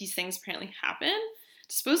these things apparently happen.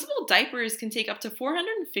 Disposable diapers can take up to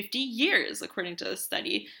 450 years, according to a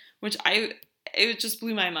study, which it just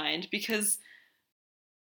blew my mind because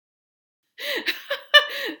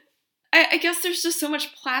I guess there's just so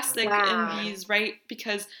much plastic in these, right?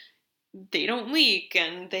 Because they don't leak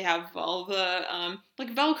and they have all the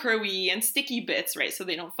like Velcro-y and sticky bits, right? So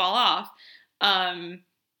they don't fall off.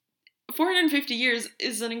 450 years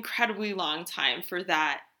is an incredibly long time for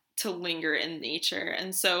that to linger in nature.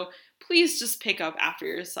 And so please just pick up after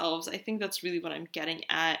yourselves. I think that's really what I'm getting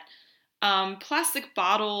at. Plastic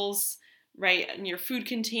bottles, right, and your food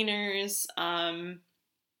containers can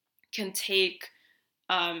take,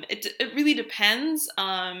 it really depends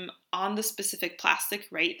on the specific plastic,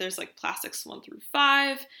 right? There's like plastics 1 through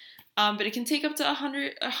 5, but it can take up to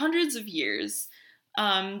hundreds of years,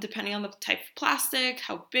 depending on the type of plastic,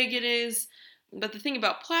 how big it is. But the thing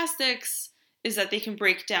about plastics is that they can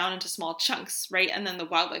break down into small chunks, right? And then the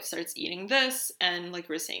wildlife starts eating this, and like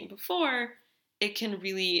we were saying before, it can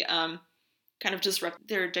really kind of disrupt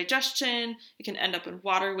their digestion. It can end up in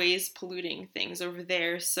waterways, polluting things over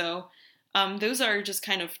there. So those are just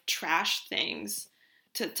kind of trash things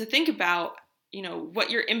to think about,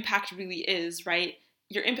 what your impact really is, right?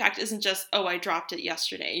 Your impact isn't just, oh, I dropped it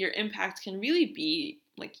yesterday. Your impact can really be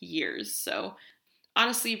like years. So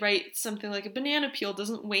honestly, right, something like a banana peel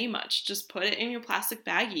doesn't weigh much. Just put it in your plastic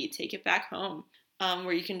baggie, take it back home,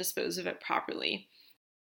 where you can dispose of it properly.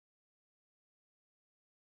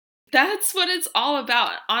 That's what it's all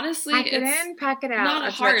about. Honestly, pack it in, pack it out. Not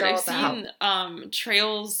That's hard. what it's all I've about. seen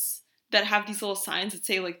trails that have these little signs that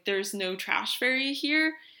say like there's no trash fairy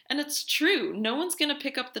here, and it's true. No one's gonna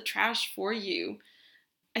pick up the trash for you.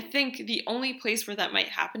 I think the only place where that might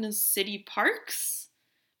happen is city parks.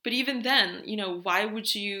 But even then, why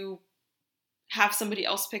would you have somebody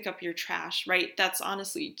else pick up your trash, right? That's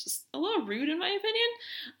honestly just a little rude in my opinion.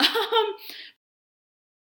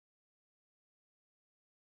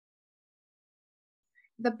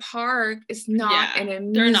 The park is not an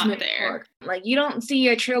amusement they're not there. park. Like, you don't see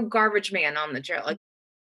a trail garbage man on the trail. Like,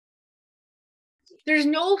 there's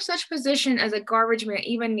no such position as a garbage man,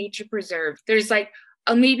 even nature preserve. There's like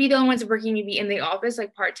maybe the only ones working maybe in the office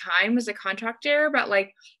like part-time as a contractor,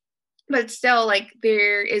 but still, like,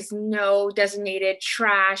 there is no designated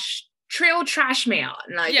trail trash man.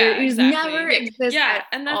 Like, it exactly. never exists at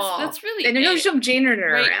and all. that's really and there's no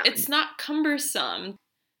janitor right? around. It's not cumbersome.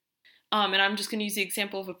 And I'm just going to use the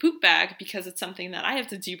example of a poop bag because it's something that I have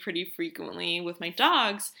to do pretty frequently with my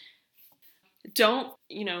dogs. Don't,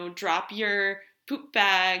 drop your poop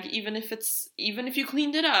bag, even if you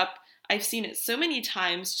cleaned it up. I've seen it so many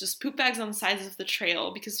times, just poop bags on the sides of the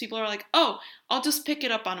trail because people are like, oh, I'll just pick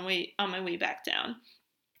it up on my way back down.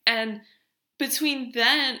 And between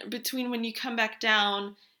when you come back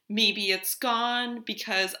down, maybe it's gone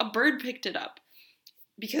because a bird picked it up.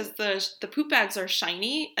 Because the poop bags are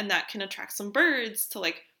shiny and that can attract some birds to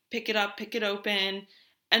like pick it up, pick it open,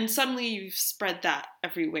 and suddenly you've spread that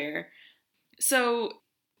everywhere. So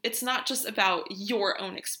it's not just about your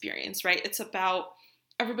own experience, right? It's about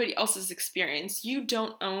everybody else's experience. You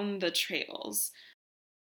don't own the trails.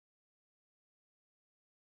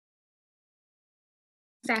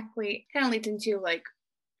 Exactly. Kind of leads into like,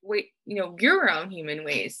 your own human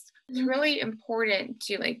waste. It's really important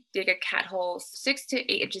to like dig a cat hole 6 to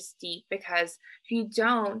 8 inches deep, because if you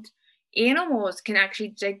don't, animals can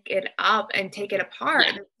actually dig it up and take it apart.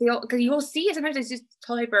 Because you'll see sometimes it's just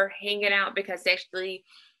toilet paper hanging out because they actually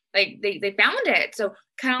they found it. So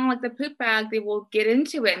kind of like the poop bag, they will get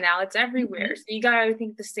into it. Now it's everywhere. So you gotta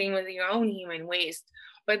think the same with your own human waste.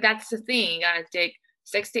 But that's the thing. You gotta dig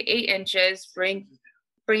 6 to 8 inches.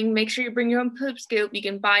 Make sure you bring your own poop scoop. You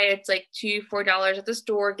can buy it. It's like $2-4 at the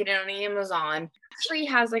store. Get it on Amazon. It actually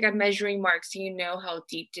has like a measuring mark, so you know how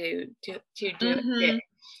deep to do it.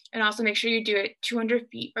 And also make sure you do it 200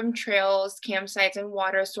 feet from trails, campsites, and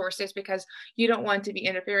water sources, because you don't want to be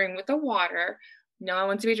interfering with the water. No one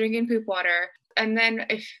wants to be drinking poop water. And then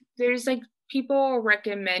if there's like people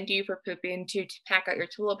recommend you for pooping to pack out your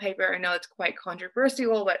toilet paper. I know it's quite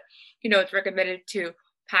controversial, but it's recommended to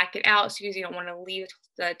pack it out, because you don't want to leave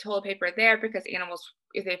the toilet paper there, because animals,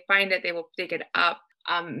 if they find it, they will dig it up.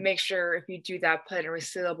 Make sure if you do that, put it in a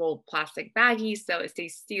resealable plastic baggie so it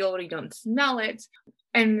stays sealed, you don't smell it.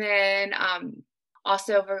 And then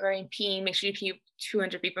also, if we're going peeing, make sure you pee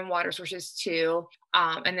 200 feet from water sources too.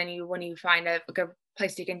 And then when you find a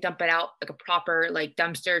place you can dump it out, like a proper like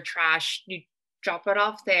dumpster trash, you drop it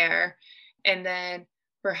off there. And then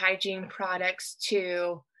for hygiene products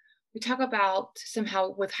too, we talk about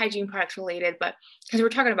somehow with hygiene products related, but because we're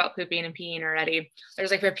talking about pooping and peeing already,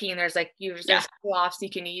 there's like for peeing, there's like there's cloths you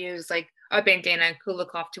can use, like a bandana, Kula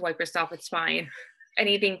cloth to wipe yourself, it's fine.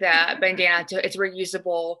 Anything that bandana it's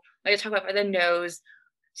reusable. Like I talk about for the nose,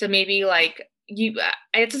 so maybe like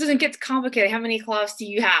it doesn't get complicated. How many cloths do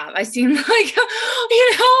you have? I seem like like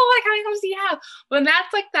how many cloths do you have? When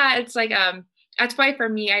that's like that, it's like that's why for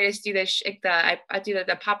me, I just do this I do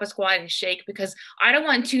the Papa Squat and shake, because I don't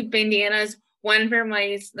want 2 bandanas, one for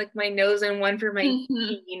my nose and one for my feet.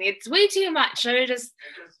 It's way too much. So just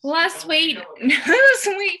less weight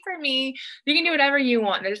for me. You can do whatever you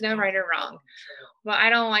want. There's no right or wrong. But I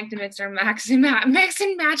don't like to mix and matching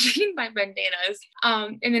my bandanas.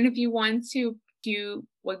 And then if you want to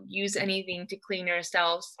use anything to clean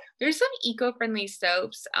yourselves, there's some eco-friendly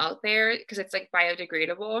soaps out there, because it's like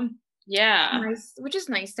biodegradable. Which is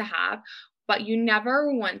nice to have. But you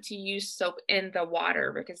never want to use soap in the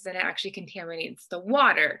water, because then it actually contaminates the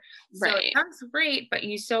water. So it sounds great, but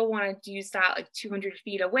you still want to use that like 200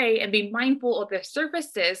 feet away and be mindful of the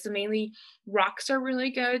surfaces. So mainly rocks are really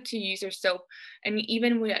good to use your soap. And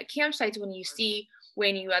even when at campsites,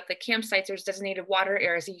 when you at the campsites, there's designated water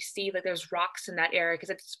areas, you see that there's rocks in that area, because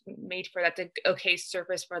it's made for that okay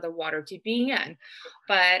surface for the water to be in.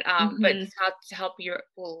 But but to help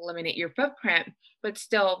eliminate your footprint, but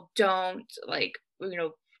still don't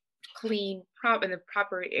clean in the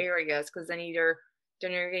proper areas, because then either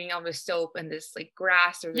then you're getting all this soap and this like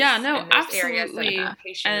grass or this, no, in this absolutely.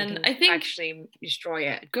 Areas And I think actually destroy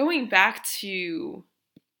it. Going back to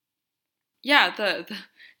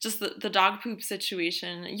the dog poop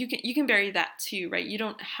situation, you can bury that too, right? You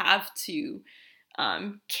don't have to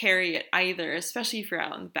carry it either, especially if you're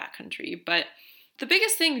out in the backcountry. But the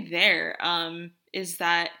biggest thing there is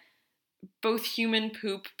that both human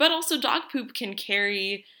poop, but also dog poop, can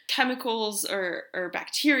carry chemicals or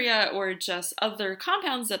bacteria or just other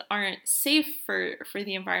compounds that aren't safe for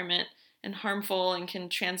the environment and harmful and can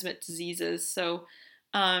transmit diseases. So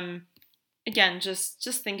again,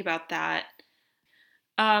 just think about that.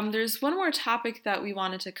 There's one more topic that we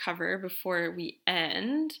wanted to cover before we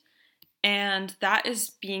end, and that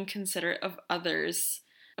is being considerate of others,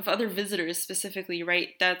 of other visitors specifically, right?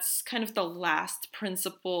 That's kind of the last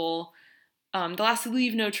principle, the last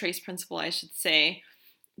leave no trace principle, I should say,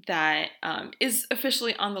 that is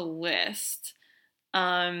officially on the list.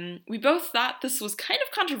 We both thought this was kind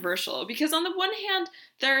of controversial because on the one hand,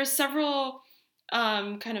 there are several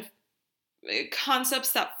kind of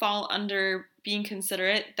concepts that fall under being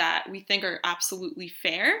considerate that we think are absolutely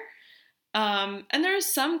fair. And there are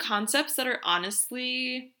some concepts that are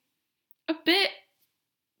honestly a bit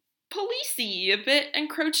policey, a bit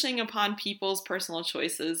encroaching upon people's personal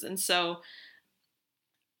choices. And so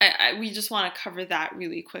we just want to cover that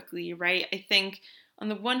really quickly, right? I think on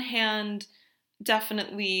the one hand,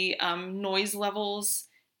 definitely noise levels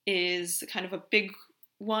is kind of a big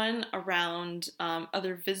one around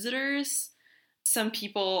other visitors. Some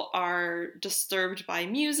people are disturbed by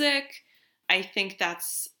music. I think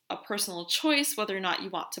that's a personal choice whether or not you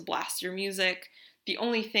want to blast your music. The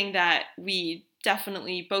only thing that we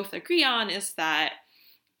definitely both agree on is that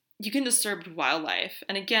you can disturb wildlife.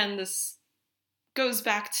 And again, this goes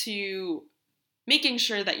back to making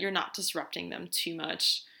sure that you're not disrupting them too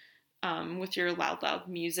much with your loud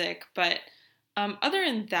music. But other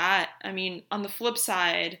than that, I mean, on the flip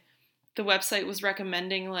side, the website was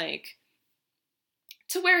recommending like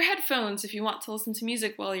to wear headphones if you want to listen to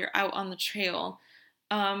music while you're out on the trail.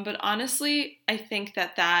 But honestly, I think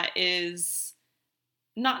that is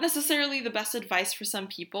not necessarily the best advice for some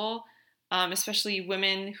people, especially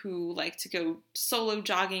women who like to go solo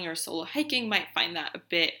jogging or solo hiking might find that a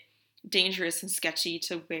bit dangerous and sketchy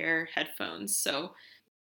to wear headphones. So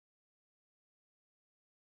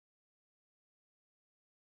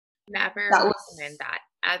never recommend that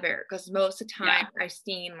ever, because most of the time I've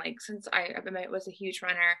seen, like, since I was a huge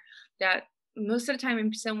runner, that most of the time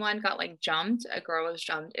when someone got like jumped, a girl was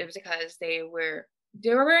jumped, it was because they were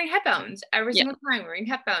wearing headphones every single time, wearing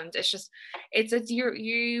headphones. It's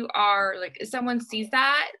you are like, if someone sees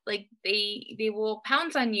that, like they will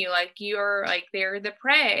pounce on you, like you're like they're the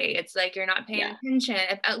prey. It's like you're not paying attention.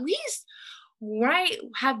 At least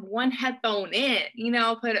have one headphone in,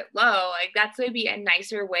 put it low. Like that's maybe a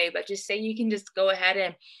nicer way, but just say you can just go ahead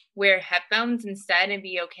and wear headphones instead and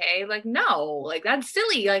be okay. Like, no, like that's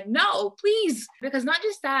silly. Like, no, please. Because not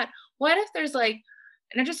just that, what if there's like,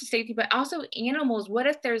 not just a safety, but also animals. What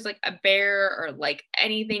if there's like a bear or like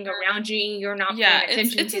anything around you, you're not paying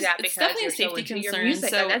attention to that because definitely you're a safety so into concern. your music.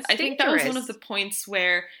 So that's I think dangerous. that was one of the points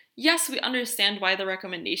where, yes, we understand why the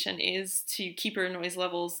recommendation is to keep your noise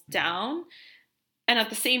levels down. And at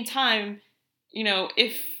the same time,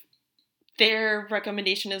 if their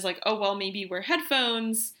recommendation is like, oh, well, maybe wear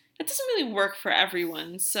headphones, it doesn't really work for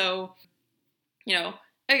everyone. So,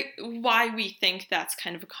 why we think that's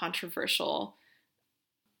kind of a controversial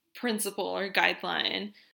principle or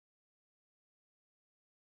guideline.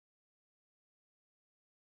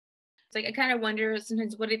 It's like, I kind of wonder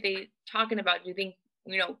sometimes, what are they talking about? Do you think,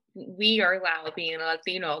 we are loud being a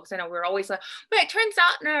Latino? Because I know we're always loud. But it turns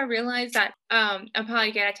out, and I realized that I'll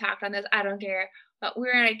probably get attacked on this. I don't care. But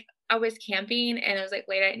I was camping, and it was like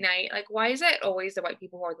late at night. Like, why is it always the white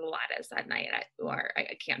people who are the loudest at night at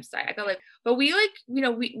a campsite? I feel like, but we like,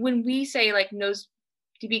 when we say like no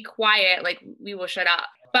to be quiet, like we will shut up.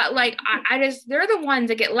 But like, they're the ones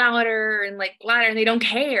that get louder and they don't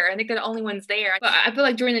care. I think they're the only ones there. But I feel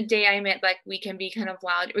like during the day, I meant like we can be kind of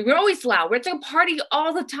loud. We're always loud. It's a party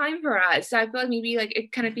all the time for us. So I feel like maybe like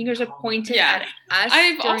it kind of fingers are pointed at us.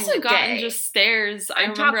 I've also gotten just stares. I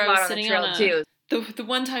remember I was sitting on too. The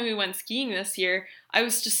one time we went skiing this year, I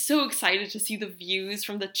was just so excited to see the views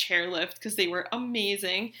from the chairlift because they were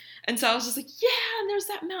amazing. And so I was just like, yeah, and there's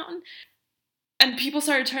that mountain. And people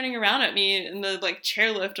started turning around at me in the like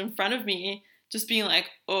chairlift in front of me, just being like,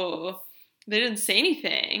 oh, they didn't say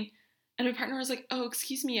anything. And my partner was like, oh,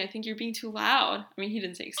 excuse me, I think you're being too loud. I mean, he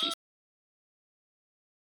didn't say excuse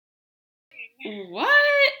me. What?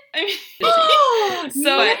 I mean,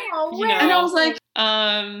 and I was like,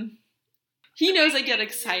 he knows I get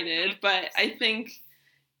excited, but I think,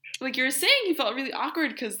 like you were saying, he felt really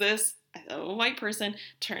awkward because this white person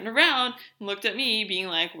turned around and looked at me being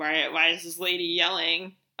like, why is this lady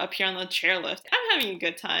yelling up here on the chairlift? I'm having a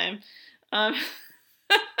good time. So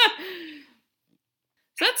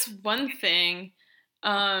that's one thing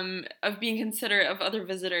of being considerate of other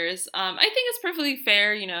visitors. I think it's perfectly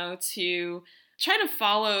fair, to try to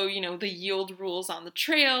follow, the yield rules on the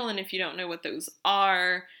trail. And if you don't know what those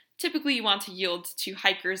are, typically you want to yield to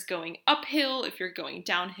hikers going uphill. If you're going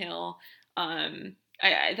downhill,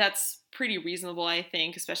 that's pretty reasonable, I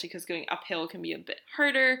think, especially because going uphill can be a bit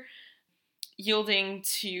harder. Yielding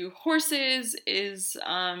to horses is,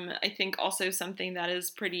 I think, also something that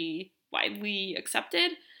is pretty widely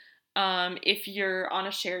accepted. If you're on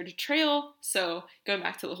a shared trail, so going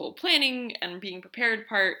back to the whole planning and being prepared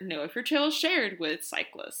part, know if your trail is shared with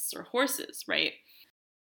cyclists or horses, right?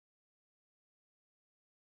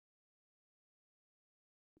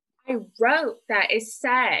 I wrote that it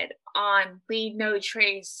said on Leave No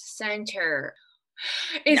Trace Center,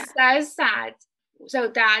 it says that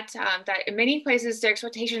that in many places the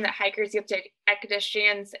expectation that hikers yield to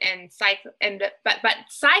equestrians but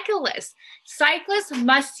cyclists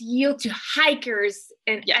must yield to hikers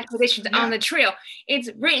and equestrians on the trail.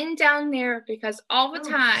 It's written down there because all the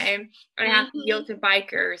time I have to yield to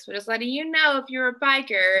bikers. But just letting you know, if you're a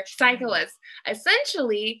biker, cyclist,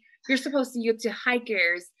 essentially you're supposed to yield to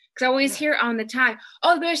hikers. Because I always hear on the time,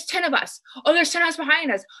 oh, there's 10 of us. Oh, there's 10 of us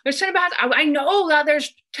behind us. There's 10 of us. I know that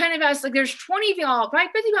there's 10 of us. Like, there's 20 of y'all,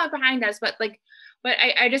 like 50 of y'all behind us. But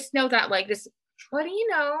I just know that, like, this, what do you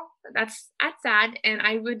know? That's sad. And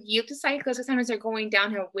I would yield to cyclists because sometimes they're going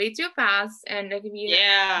downhill way too fast and it can be an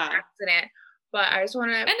accident. But I just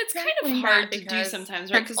want to. And it's kind of hard to do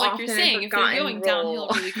sometimes, right? Because, like you're saying, if they're going downhill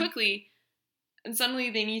really quickly and suddenly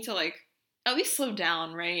they need to, like, at least slow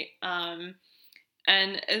down, right?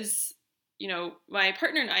 And as, my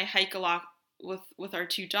partner and I hike a lot with our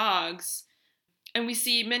two dogs, and we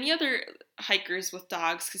see many other hikers with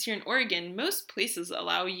dogs, because here in Oregon, most places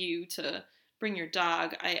allow you to bring your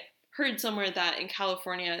dog. I heard somewhere that in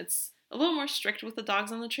California, it's a little more strict with the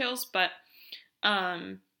dogs on the trails, but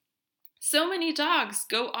so many dogs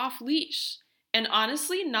go off leash. And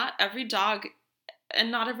honestly, not every dog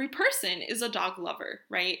and not every person is a dog lover,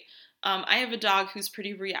 right? I have a dog who's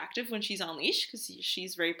pretty reactive when she's on leash because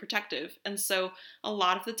she's very protective. And so a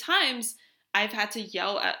lot of the times I've had to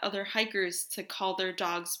yell at other hikers to call their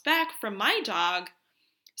dogs back from my dog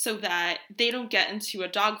so that they don't get into a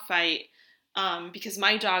dog fight because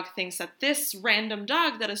my dog thinks that this random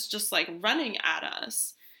dog that is just like running at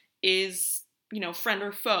us is, friend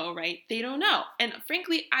or foe, right? They don't know. And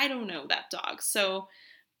frankly, I don't know that dog. So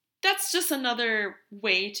that's just another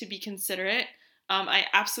way to be considerate. I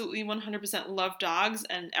absolutely 100% love dogs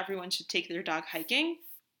and everyone should take their dog hiking,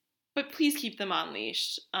 but please keep them on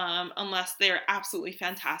leash unless they're absolutely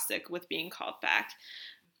fantastic with being called back.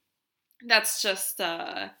 That's just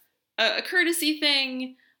a courtesy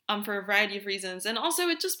thing for a variety of reasons. And also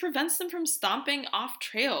it just prevents them from stomping off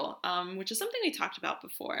trail, which is something we talked about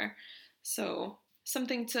before. So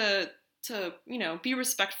something to be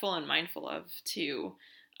respectful and mindful of too.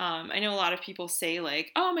 I know a lot of people say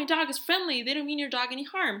like, oh, my dog is friendly. They don't mean your dog any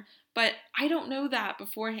harm. But I don't know that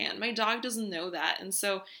beforehand. My dog doesn't know that. And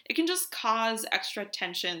so it can just cause extra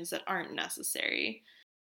tensions that aren't necessary.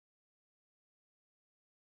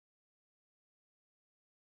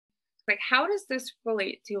 Like, how does this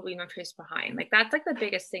relate to Leave No Trace Behind? Like, that's like the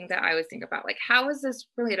biggest thing that I always think about. Like, how is this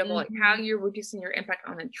relatable? Like, how you're reducing your impact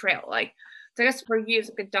on the trail? Like, so I guess for you,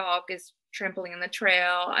 like a dog is trampling on the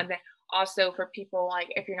trail, and then also for people, like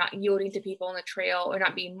if you're not yielding to people on the trail or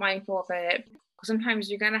not being mindful of it, sometimes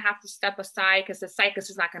you're gonna have to step aside because the cyclist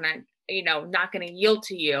is not gonna yield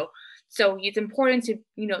to you. So it's important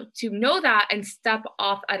to know that and step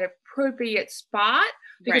off at an appropriate spot,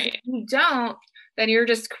 because if you don't, then you're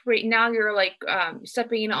just you're like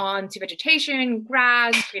stepping onto vegetation,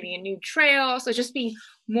 grass, creating a new trail. So just be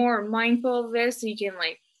more mindful of this so you can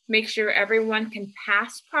like make sure everyone can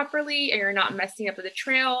pass properly and you're not messing up with the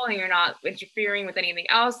trail and you're not interfering with anything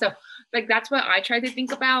else. So like that's what I try to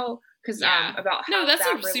think about about how that's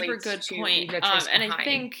that a super good point. And I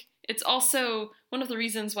think it's also one of the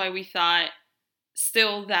reasons why we thought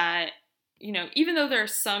still that, even though there are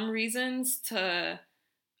some reasons to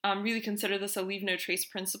really consider this a leave no trace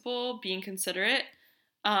principle, being considerate,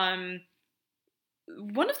 one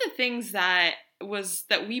of the things that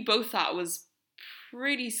we both thought was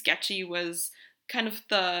pretty sketchy was kind of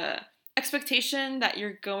the expectation that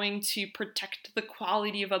you're going to protect the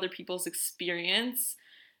quality of other people's experience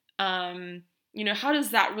how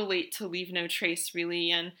does that relate to Leave No Trace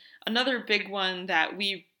really? And another big one that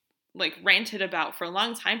we ranted about for a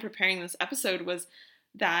long time preparing this episode was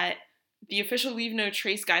that the official Leave No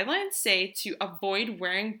Trace guidelines say to avoid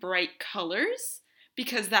wearing bright colors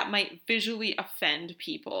because that might visually offend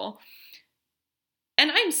people.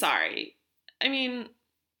 And I'm sorry. I mean,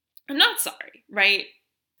 I'm not sorry, right?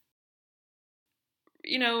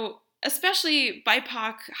 Especially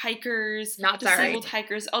BIPOC hikers, disabled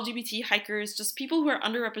hikers, LGBT hikers, just people who are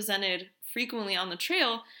underrepresented frequently on the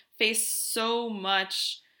trail face so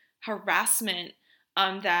much harassment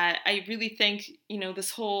that I really think,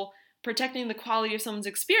 this whole protecting the quality of someone's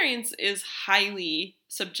experience is highly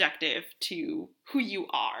subjective to who you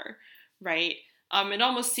are, right? It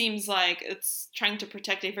almost seems like it's trying to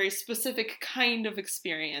protect a very specific kind of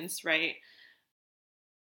experience, right?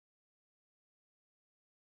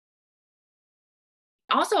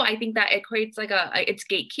 Also, I think that it creates it's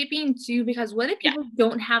gatekeeping too, because what if people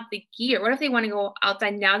don't have the gear? What if they want to go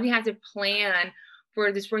outside? Now they have to plan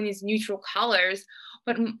for wearing these neutral colors.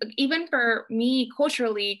 But even for me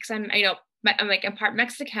culturally, because I'm part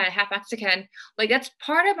Mexican, half Mexican, that's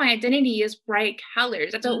part of my identity is bright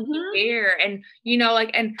colors. That's what we wear. And,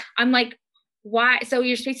 and I'm like, why? So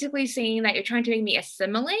you're basically saying that you're trying to make me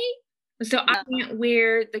assimilate. So I can't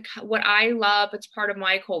wear what I love. It's part of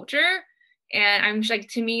my culture. And I'm just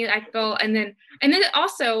to me, I feel, and then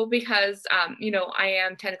also because, I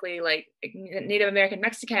am technically Native American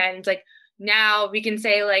Mexican, it's now we can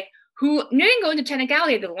say you didn't go into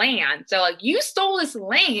technicality of the land. So you stole this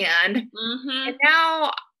land and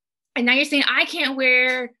now you're saying I can't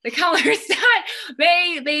wear the colors that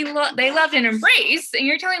they loved and embraced, and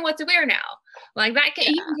you're telling me what to wear now. You can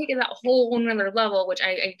take it that whole another level, which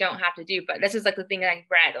I don't have to do, but this is the thing that I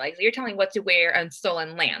read. So you're telling me what to wear on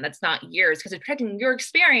stolen land. That's not yours, because it's protecting your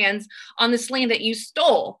experience on this land that you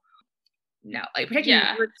stole. No, protecting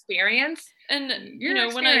your experience. And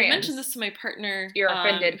when I mentioned this to my partner, you're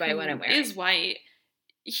offended by what I'm wearing. Is white.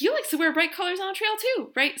 He likes to wear bright colors on a trail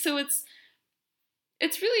too, right? So it's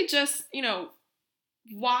really just,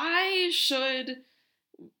 why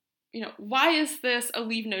is this a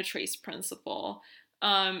Leave No Trace principle?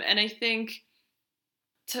 And I think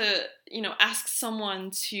to, ask someone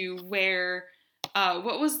to wear,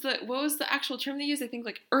 what was the actual term they used? I think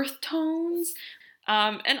earth tones.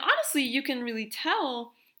 And honestly, you can really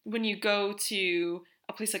tell when you go to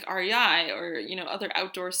a place like REI or, other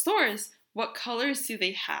outdoor stores, what colors do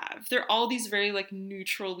they have? They're all these very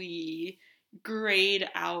neutrally grayed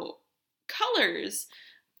out colors.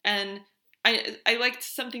 And I liked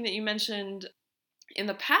something that you mentioned in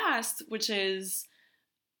the past, which is,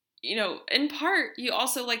 in part, you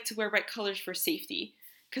also like to wear bright colors for safety.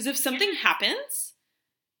 Because if something happens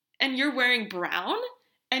and you're wearing brown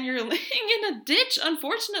and you're laying in a ditch,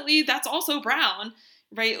 unfortunately, that's also brown,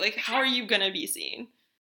 right? How are you going to be seen?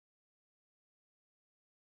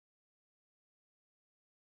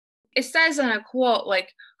 It says in a quote,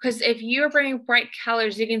 because if you're bringing bright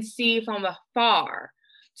colors, you can see from afar.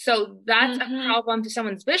 So that's a problem to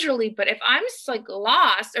someone's visually. But if I'm just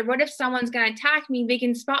lost, or what if someone's going to attack me, they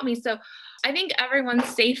can spot me. So I think everyone's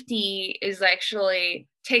safety is actually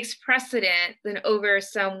takes precedent than over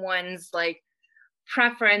someone's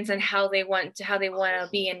preference and how they want to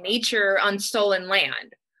be in nature on stolen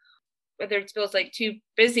land. Whether it feels too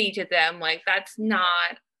busy to them,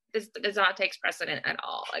 this does not take precedent at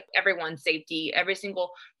all. Everyone's safety, every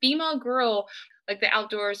single female girl, the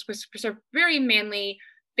outdoors was very manly,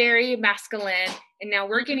 very masculine, and now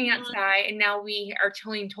we're getting outside, and now we are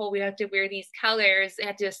told we have to wear these colors and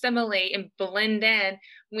have to assimilate and blend in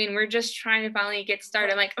when we're just trying to finally get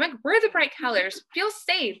started. I'm like, wear the bright colors, feel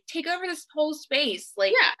safe, take over this whole space,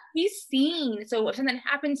 be seen. So if something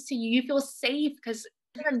happens to you, you feel safe, because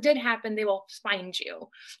if something did happen, they will find you.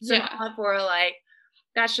 So for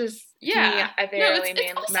that's just a very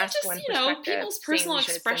masculine perspective. People's personal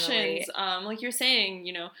expressions, like you're saying,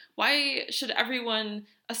 why should everyone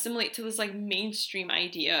assimilate to this mainstream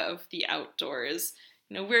idea of the outdoors?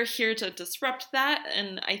 We're here to disrupt that,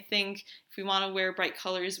 and I think if we want to wear bright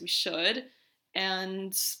colors, we should,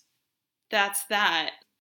 and that's that.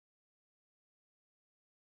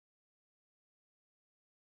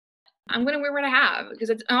 I'm going to wear what I have, because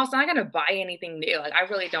it's also not going to buy anything new. I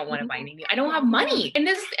really don't want to buy anything new. I don't have money. And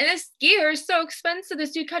this gear is so expensive,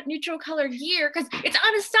 this neutral color gear, because it's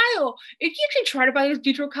out of style. If you actually try to buy those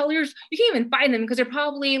neutral colors, you can't even find them, because they're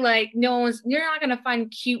probably you're not going to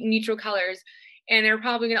find cute neutral colors. And they're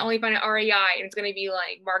probably going to only find an REI, and it's going to be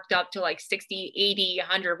marked up to 60, 80,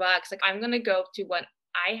 $100. I'm going to go to what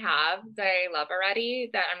I have that I love already,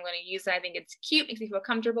 that I'm going to use, that I think it's cute, makes me feel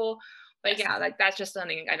comfortable. But yeah, like that's just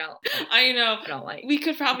something I don't like. We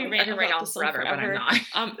could probably rant about this forever, but I'm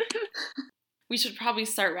not. We should probably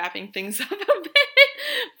start wrapping things up a bit.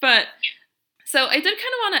 But so I did kind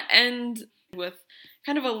of want to end with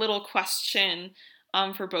kind of a little question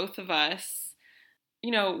for both of us.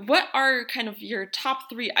 What are kind of your top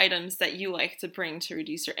 3 items that you like to bring to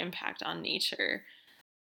reduce your impact on nature?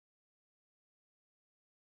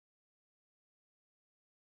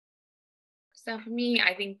 So for me,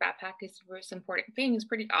 I think backpack is the most important thing. It's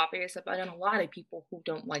pretty obvious, but I know a lot of people who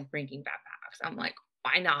don't like bringing backpacks. I'm like,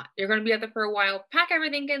 why not? You're going to be out there for a while. Pack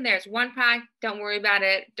everything in there. It's one pack. Don't worry about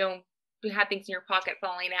it. Don't have things in your pocket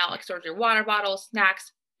falling out, like stores your water bottles,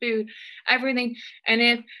 snacks, food, everything. And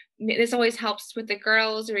if this always helps with the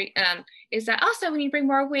girls, is that also when you bring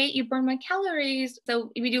more weight, you burn more calories.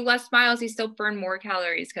 So if you do less miles, you still burn more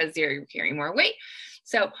calories because you're carrying more weight.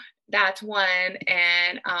 So that's one.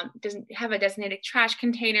 And doesn't have a designated trash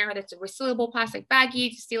container that's a resealable plastic baggie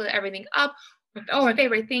to seal everything up. Oh, my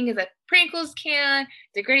favorite thing is a Pringles can.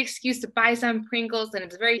 It's a great excuse to buy some Pringles, and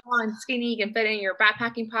it's very small and skinny. You can fit it in your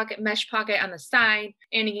backpacking pocket, mesh pocket on the side,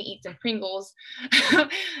 and you can eat some Pringles.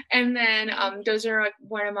 And then those are like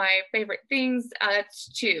one of my favorite things. That's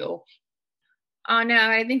 2. Oh no,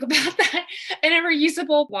 I think about that. And a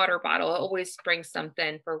reusable water bottle. I always bring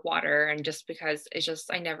something for water, and just because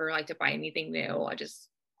I never like to buy anything new. I just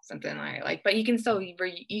something I like, but you can still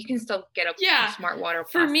get a smart water.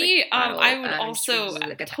 For me, I would also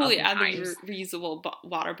totally add the reusable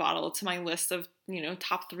water bottle to my list of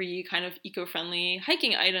top 3 kind of eco-friendly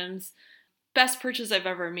hiking items. Best purchase I've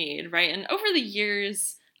ever made, right? And over the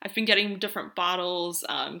years, I've been getting different bottles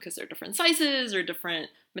because they're different sizes or different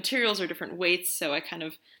materials or different weights, so I kind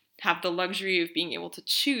of have the luxury of being able to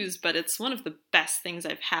choose. But it's one of the best things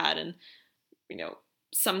I've had, and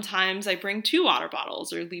sometimes I bring 2 water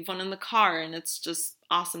bottles or leave one in the car, and it's just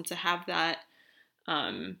awesome to have that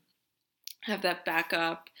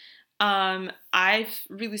backup. I've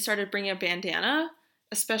really started bringing a bandana,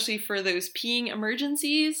 especially for those peeing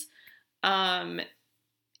emergencies.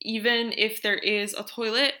 Even if there is a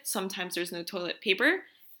toilet, sometimes there's no toilet paper.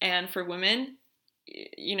 And for women,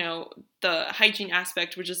 the hygiene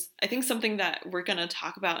aspect, which is, I think, something that we're going to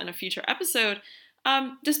talk about in a future episode,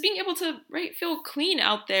 just being able to feel clean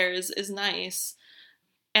out there is nice.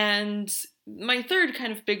 And my third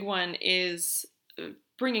kind of big one is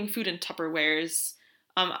bringing food in Tupperwares.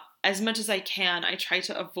 As much as I can, I try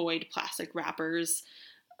to avoid plastic wrappers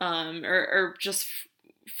or just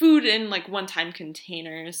food in like one-time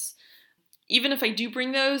containers. Even if I do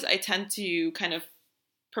bring those, I tend to kind of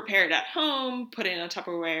prepare it at home, put it in a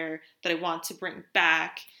Tupperware that I want to bring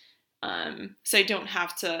back, so I don't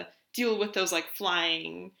have to deal with those like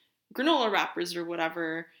flying granola wrappers or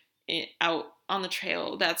whatever out on the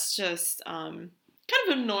trail. That's just kind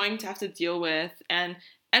of annoying to have to deal with. And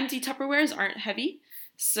empty Tupperwares aren't heavy,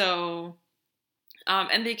 so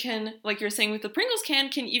and they can, like you're saying with the Pringles can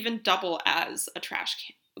even double as a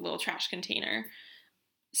little trash container.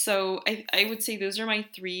 So I would say those are my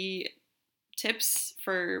 3 tips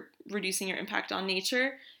for reducing your impact on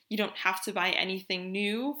nature. You don't have to buy anything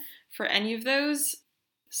new for any of those.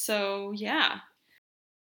 So yeah.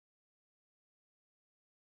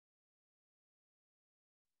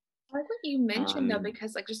 I like what you mentioned though,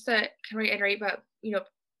 because like just to kind of reiterate about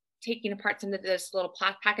taking apart some of this little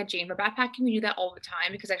packaging for backpacking, we do that all the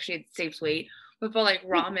time because actually it saves weight. But for like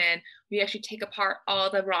ramen, we actually take apart all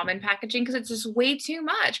the ramen packaging because it's just way too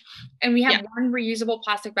much. And we have one reusable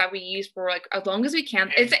plastic bag we use for like as long as we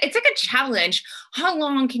can. It's like a challenge. How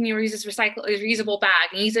long can you use this reusable bag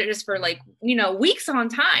and use it just for like, weeks on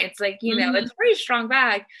time? It's like, it's a very strong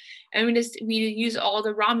bag. And we use all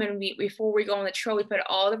the ramen before we go on the trail. We put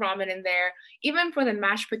all the ramen in there. Even for the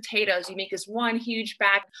mashed potatoes, you make this one huge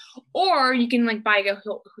bag, or you can like buy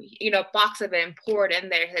a box of it and pour it in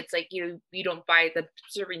there. It's like you don't buy the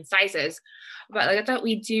serving sizes, but like that's what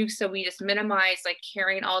we do. So we just minimize like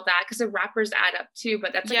carrying all that because the wrappers add up too.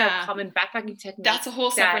 But that's like a common backpacking technique. That's a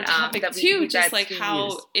whole separate topic too. Just like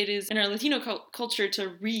how it is in our Latino culture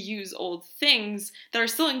to reuse old things that are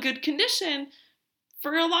still in good condition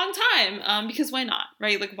for a long time, because why not,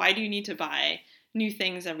 right? Like, why do you need to buy new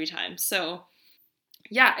things every time? So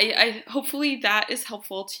yeah, I hopefully that is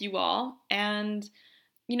helpful to you all. And,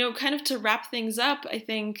 kind of to wrap things up, I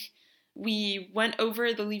think we went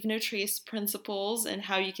over the leave no trace principles and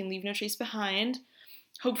how you can leave no trace behind.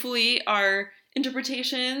 Hopefully our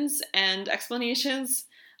interpretations and explanations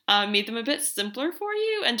made them a bit simpler for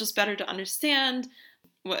you and just better to understand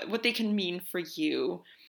what they can mean for you.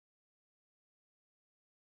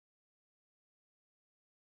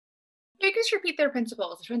 You just repeat their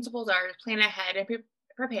principles. The principles are plan ahead and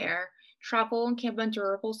prepare, travel and camp on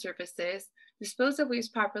durable surfaces, dispose of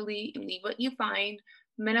waste properly, leave what you find,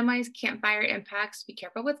 minimize campfire impacts, be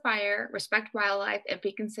careful with fire, respect wildlife, and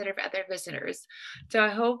be considerate of other visitors. So I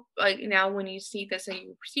hope like now when you see this and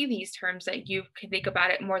you see these terms that you can think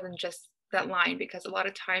about it more than just that line, because a lot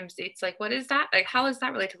of times it's like, what is that? Like, how is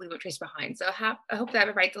that related to leave a trace behind? So I hope that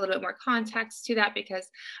provides a little bit more context to that, because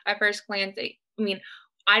at first glance,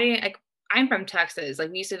 I'm from Texas.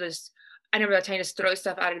 Like we used to just, I never had time to just throw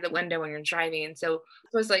stuff out of the window when you're driving. And so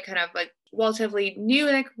it was like kind of like relatively new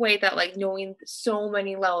in a way that like knowing so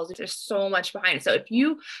many levels, there's so much behind it. So if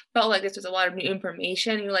you felt like this was a lot of new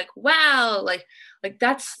information, you're like, wow, like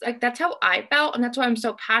that's how I felt. And that's why I'm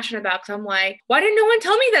so passionate about, because I'm like, why didn't no one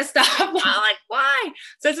tell me this stuff? Why?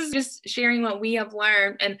 So this is just sharing what we have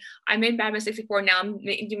learned. And I made bad mistakes before. Now I'm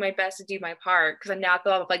doing my best to do my part, because I now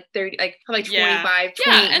feel like like 30, like probably 25,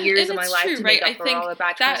 28 years of my life to make up for all the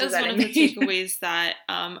bad choices that I made. That is one of the takeaways that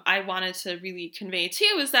I wanted to really convey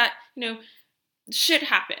too, is that, you know, shit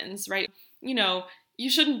happens, right? You know, you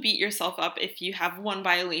shouldn't beat yourself up if you have one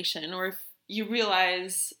violation, or if you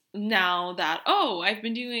realize now that, oh, I've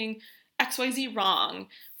been doing XYZ wrong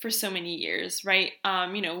for so many years, right?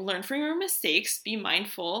 You know, learn from your mistakes, be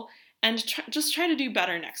mindful, and just try to do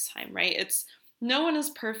better next time, right? No one is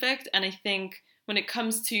perfect. And I think when it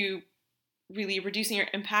comes to really reducing your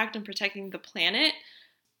impact and protecting the planet,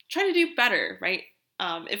 try to do better, right?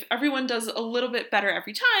 If everyone does a little bit better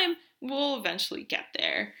every time, we'll eventually get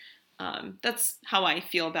there. That's how I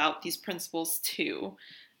feel about these principles too.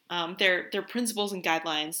 They're principles and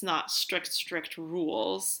guidelines, not strict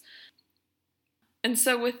rules. And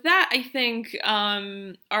so with that, I think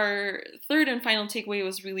our third and final takeaway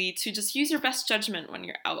was really to just use your best judgment when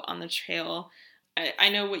you're out on the trail. I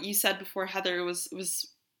know what you said before, Heather, was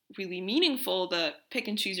really meaningful, the pick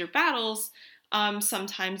and choose your battles.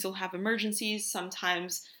 Sometimes you'll have emergencies,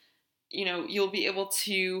 sometimes, you know, you'll be able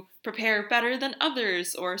to prepare better than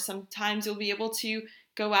others, or sometimes you'll be able to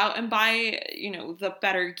go out and buy, you know, the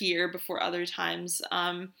better gear before other times.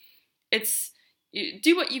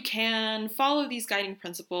 Do what you can, follow these guiding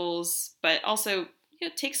principles, but also, you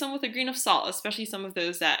know, take some with a grain of salt, especially some of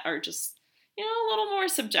those that are just, you know, a little more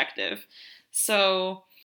subjective. So,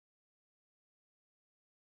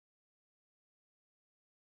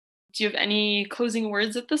 do you have any closing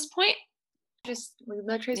words at this point? Just leave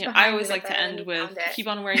the trace behind. I always like to end with keep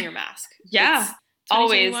on wearing your mask. Yeah,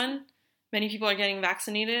 always. Many people are getting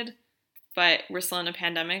vaccinated, but we're still in a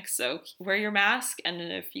pandemic, so wear your mask, and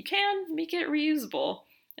if you can, make it reusable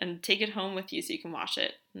and take it home with you so you can wash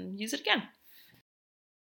it and use it again.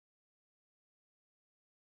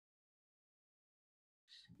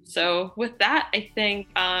 So with that, I think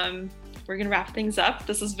we're going to wrap things up.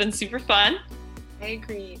 This has been super fun. I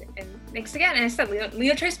agreed. And thanks again. And I said,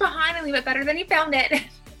 leave a trace behind and leave it better than you found it.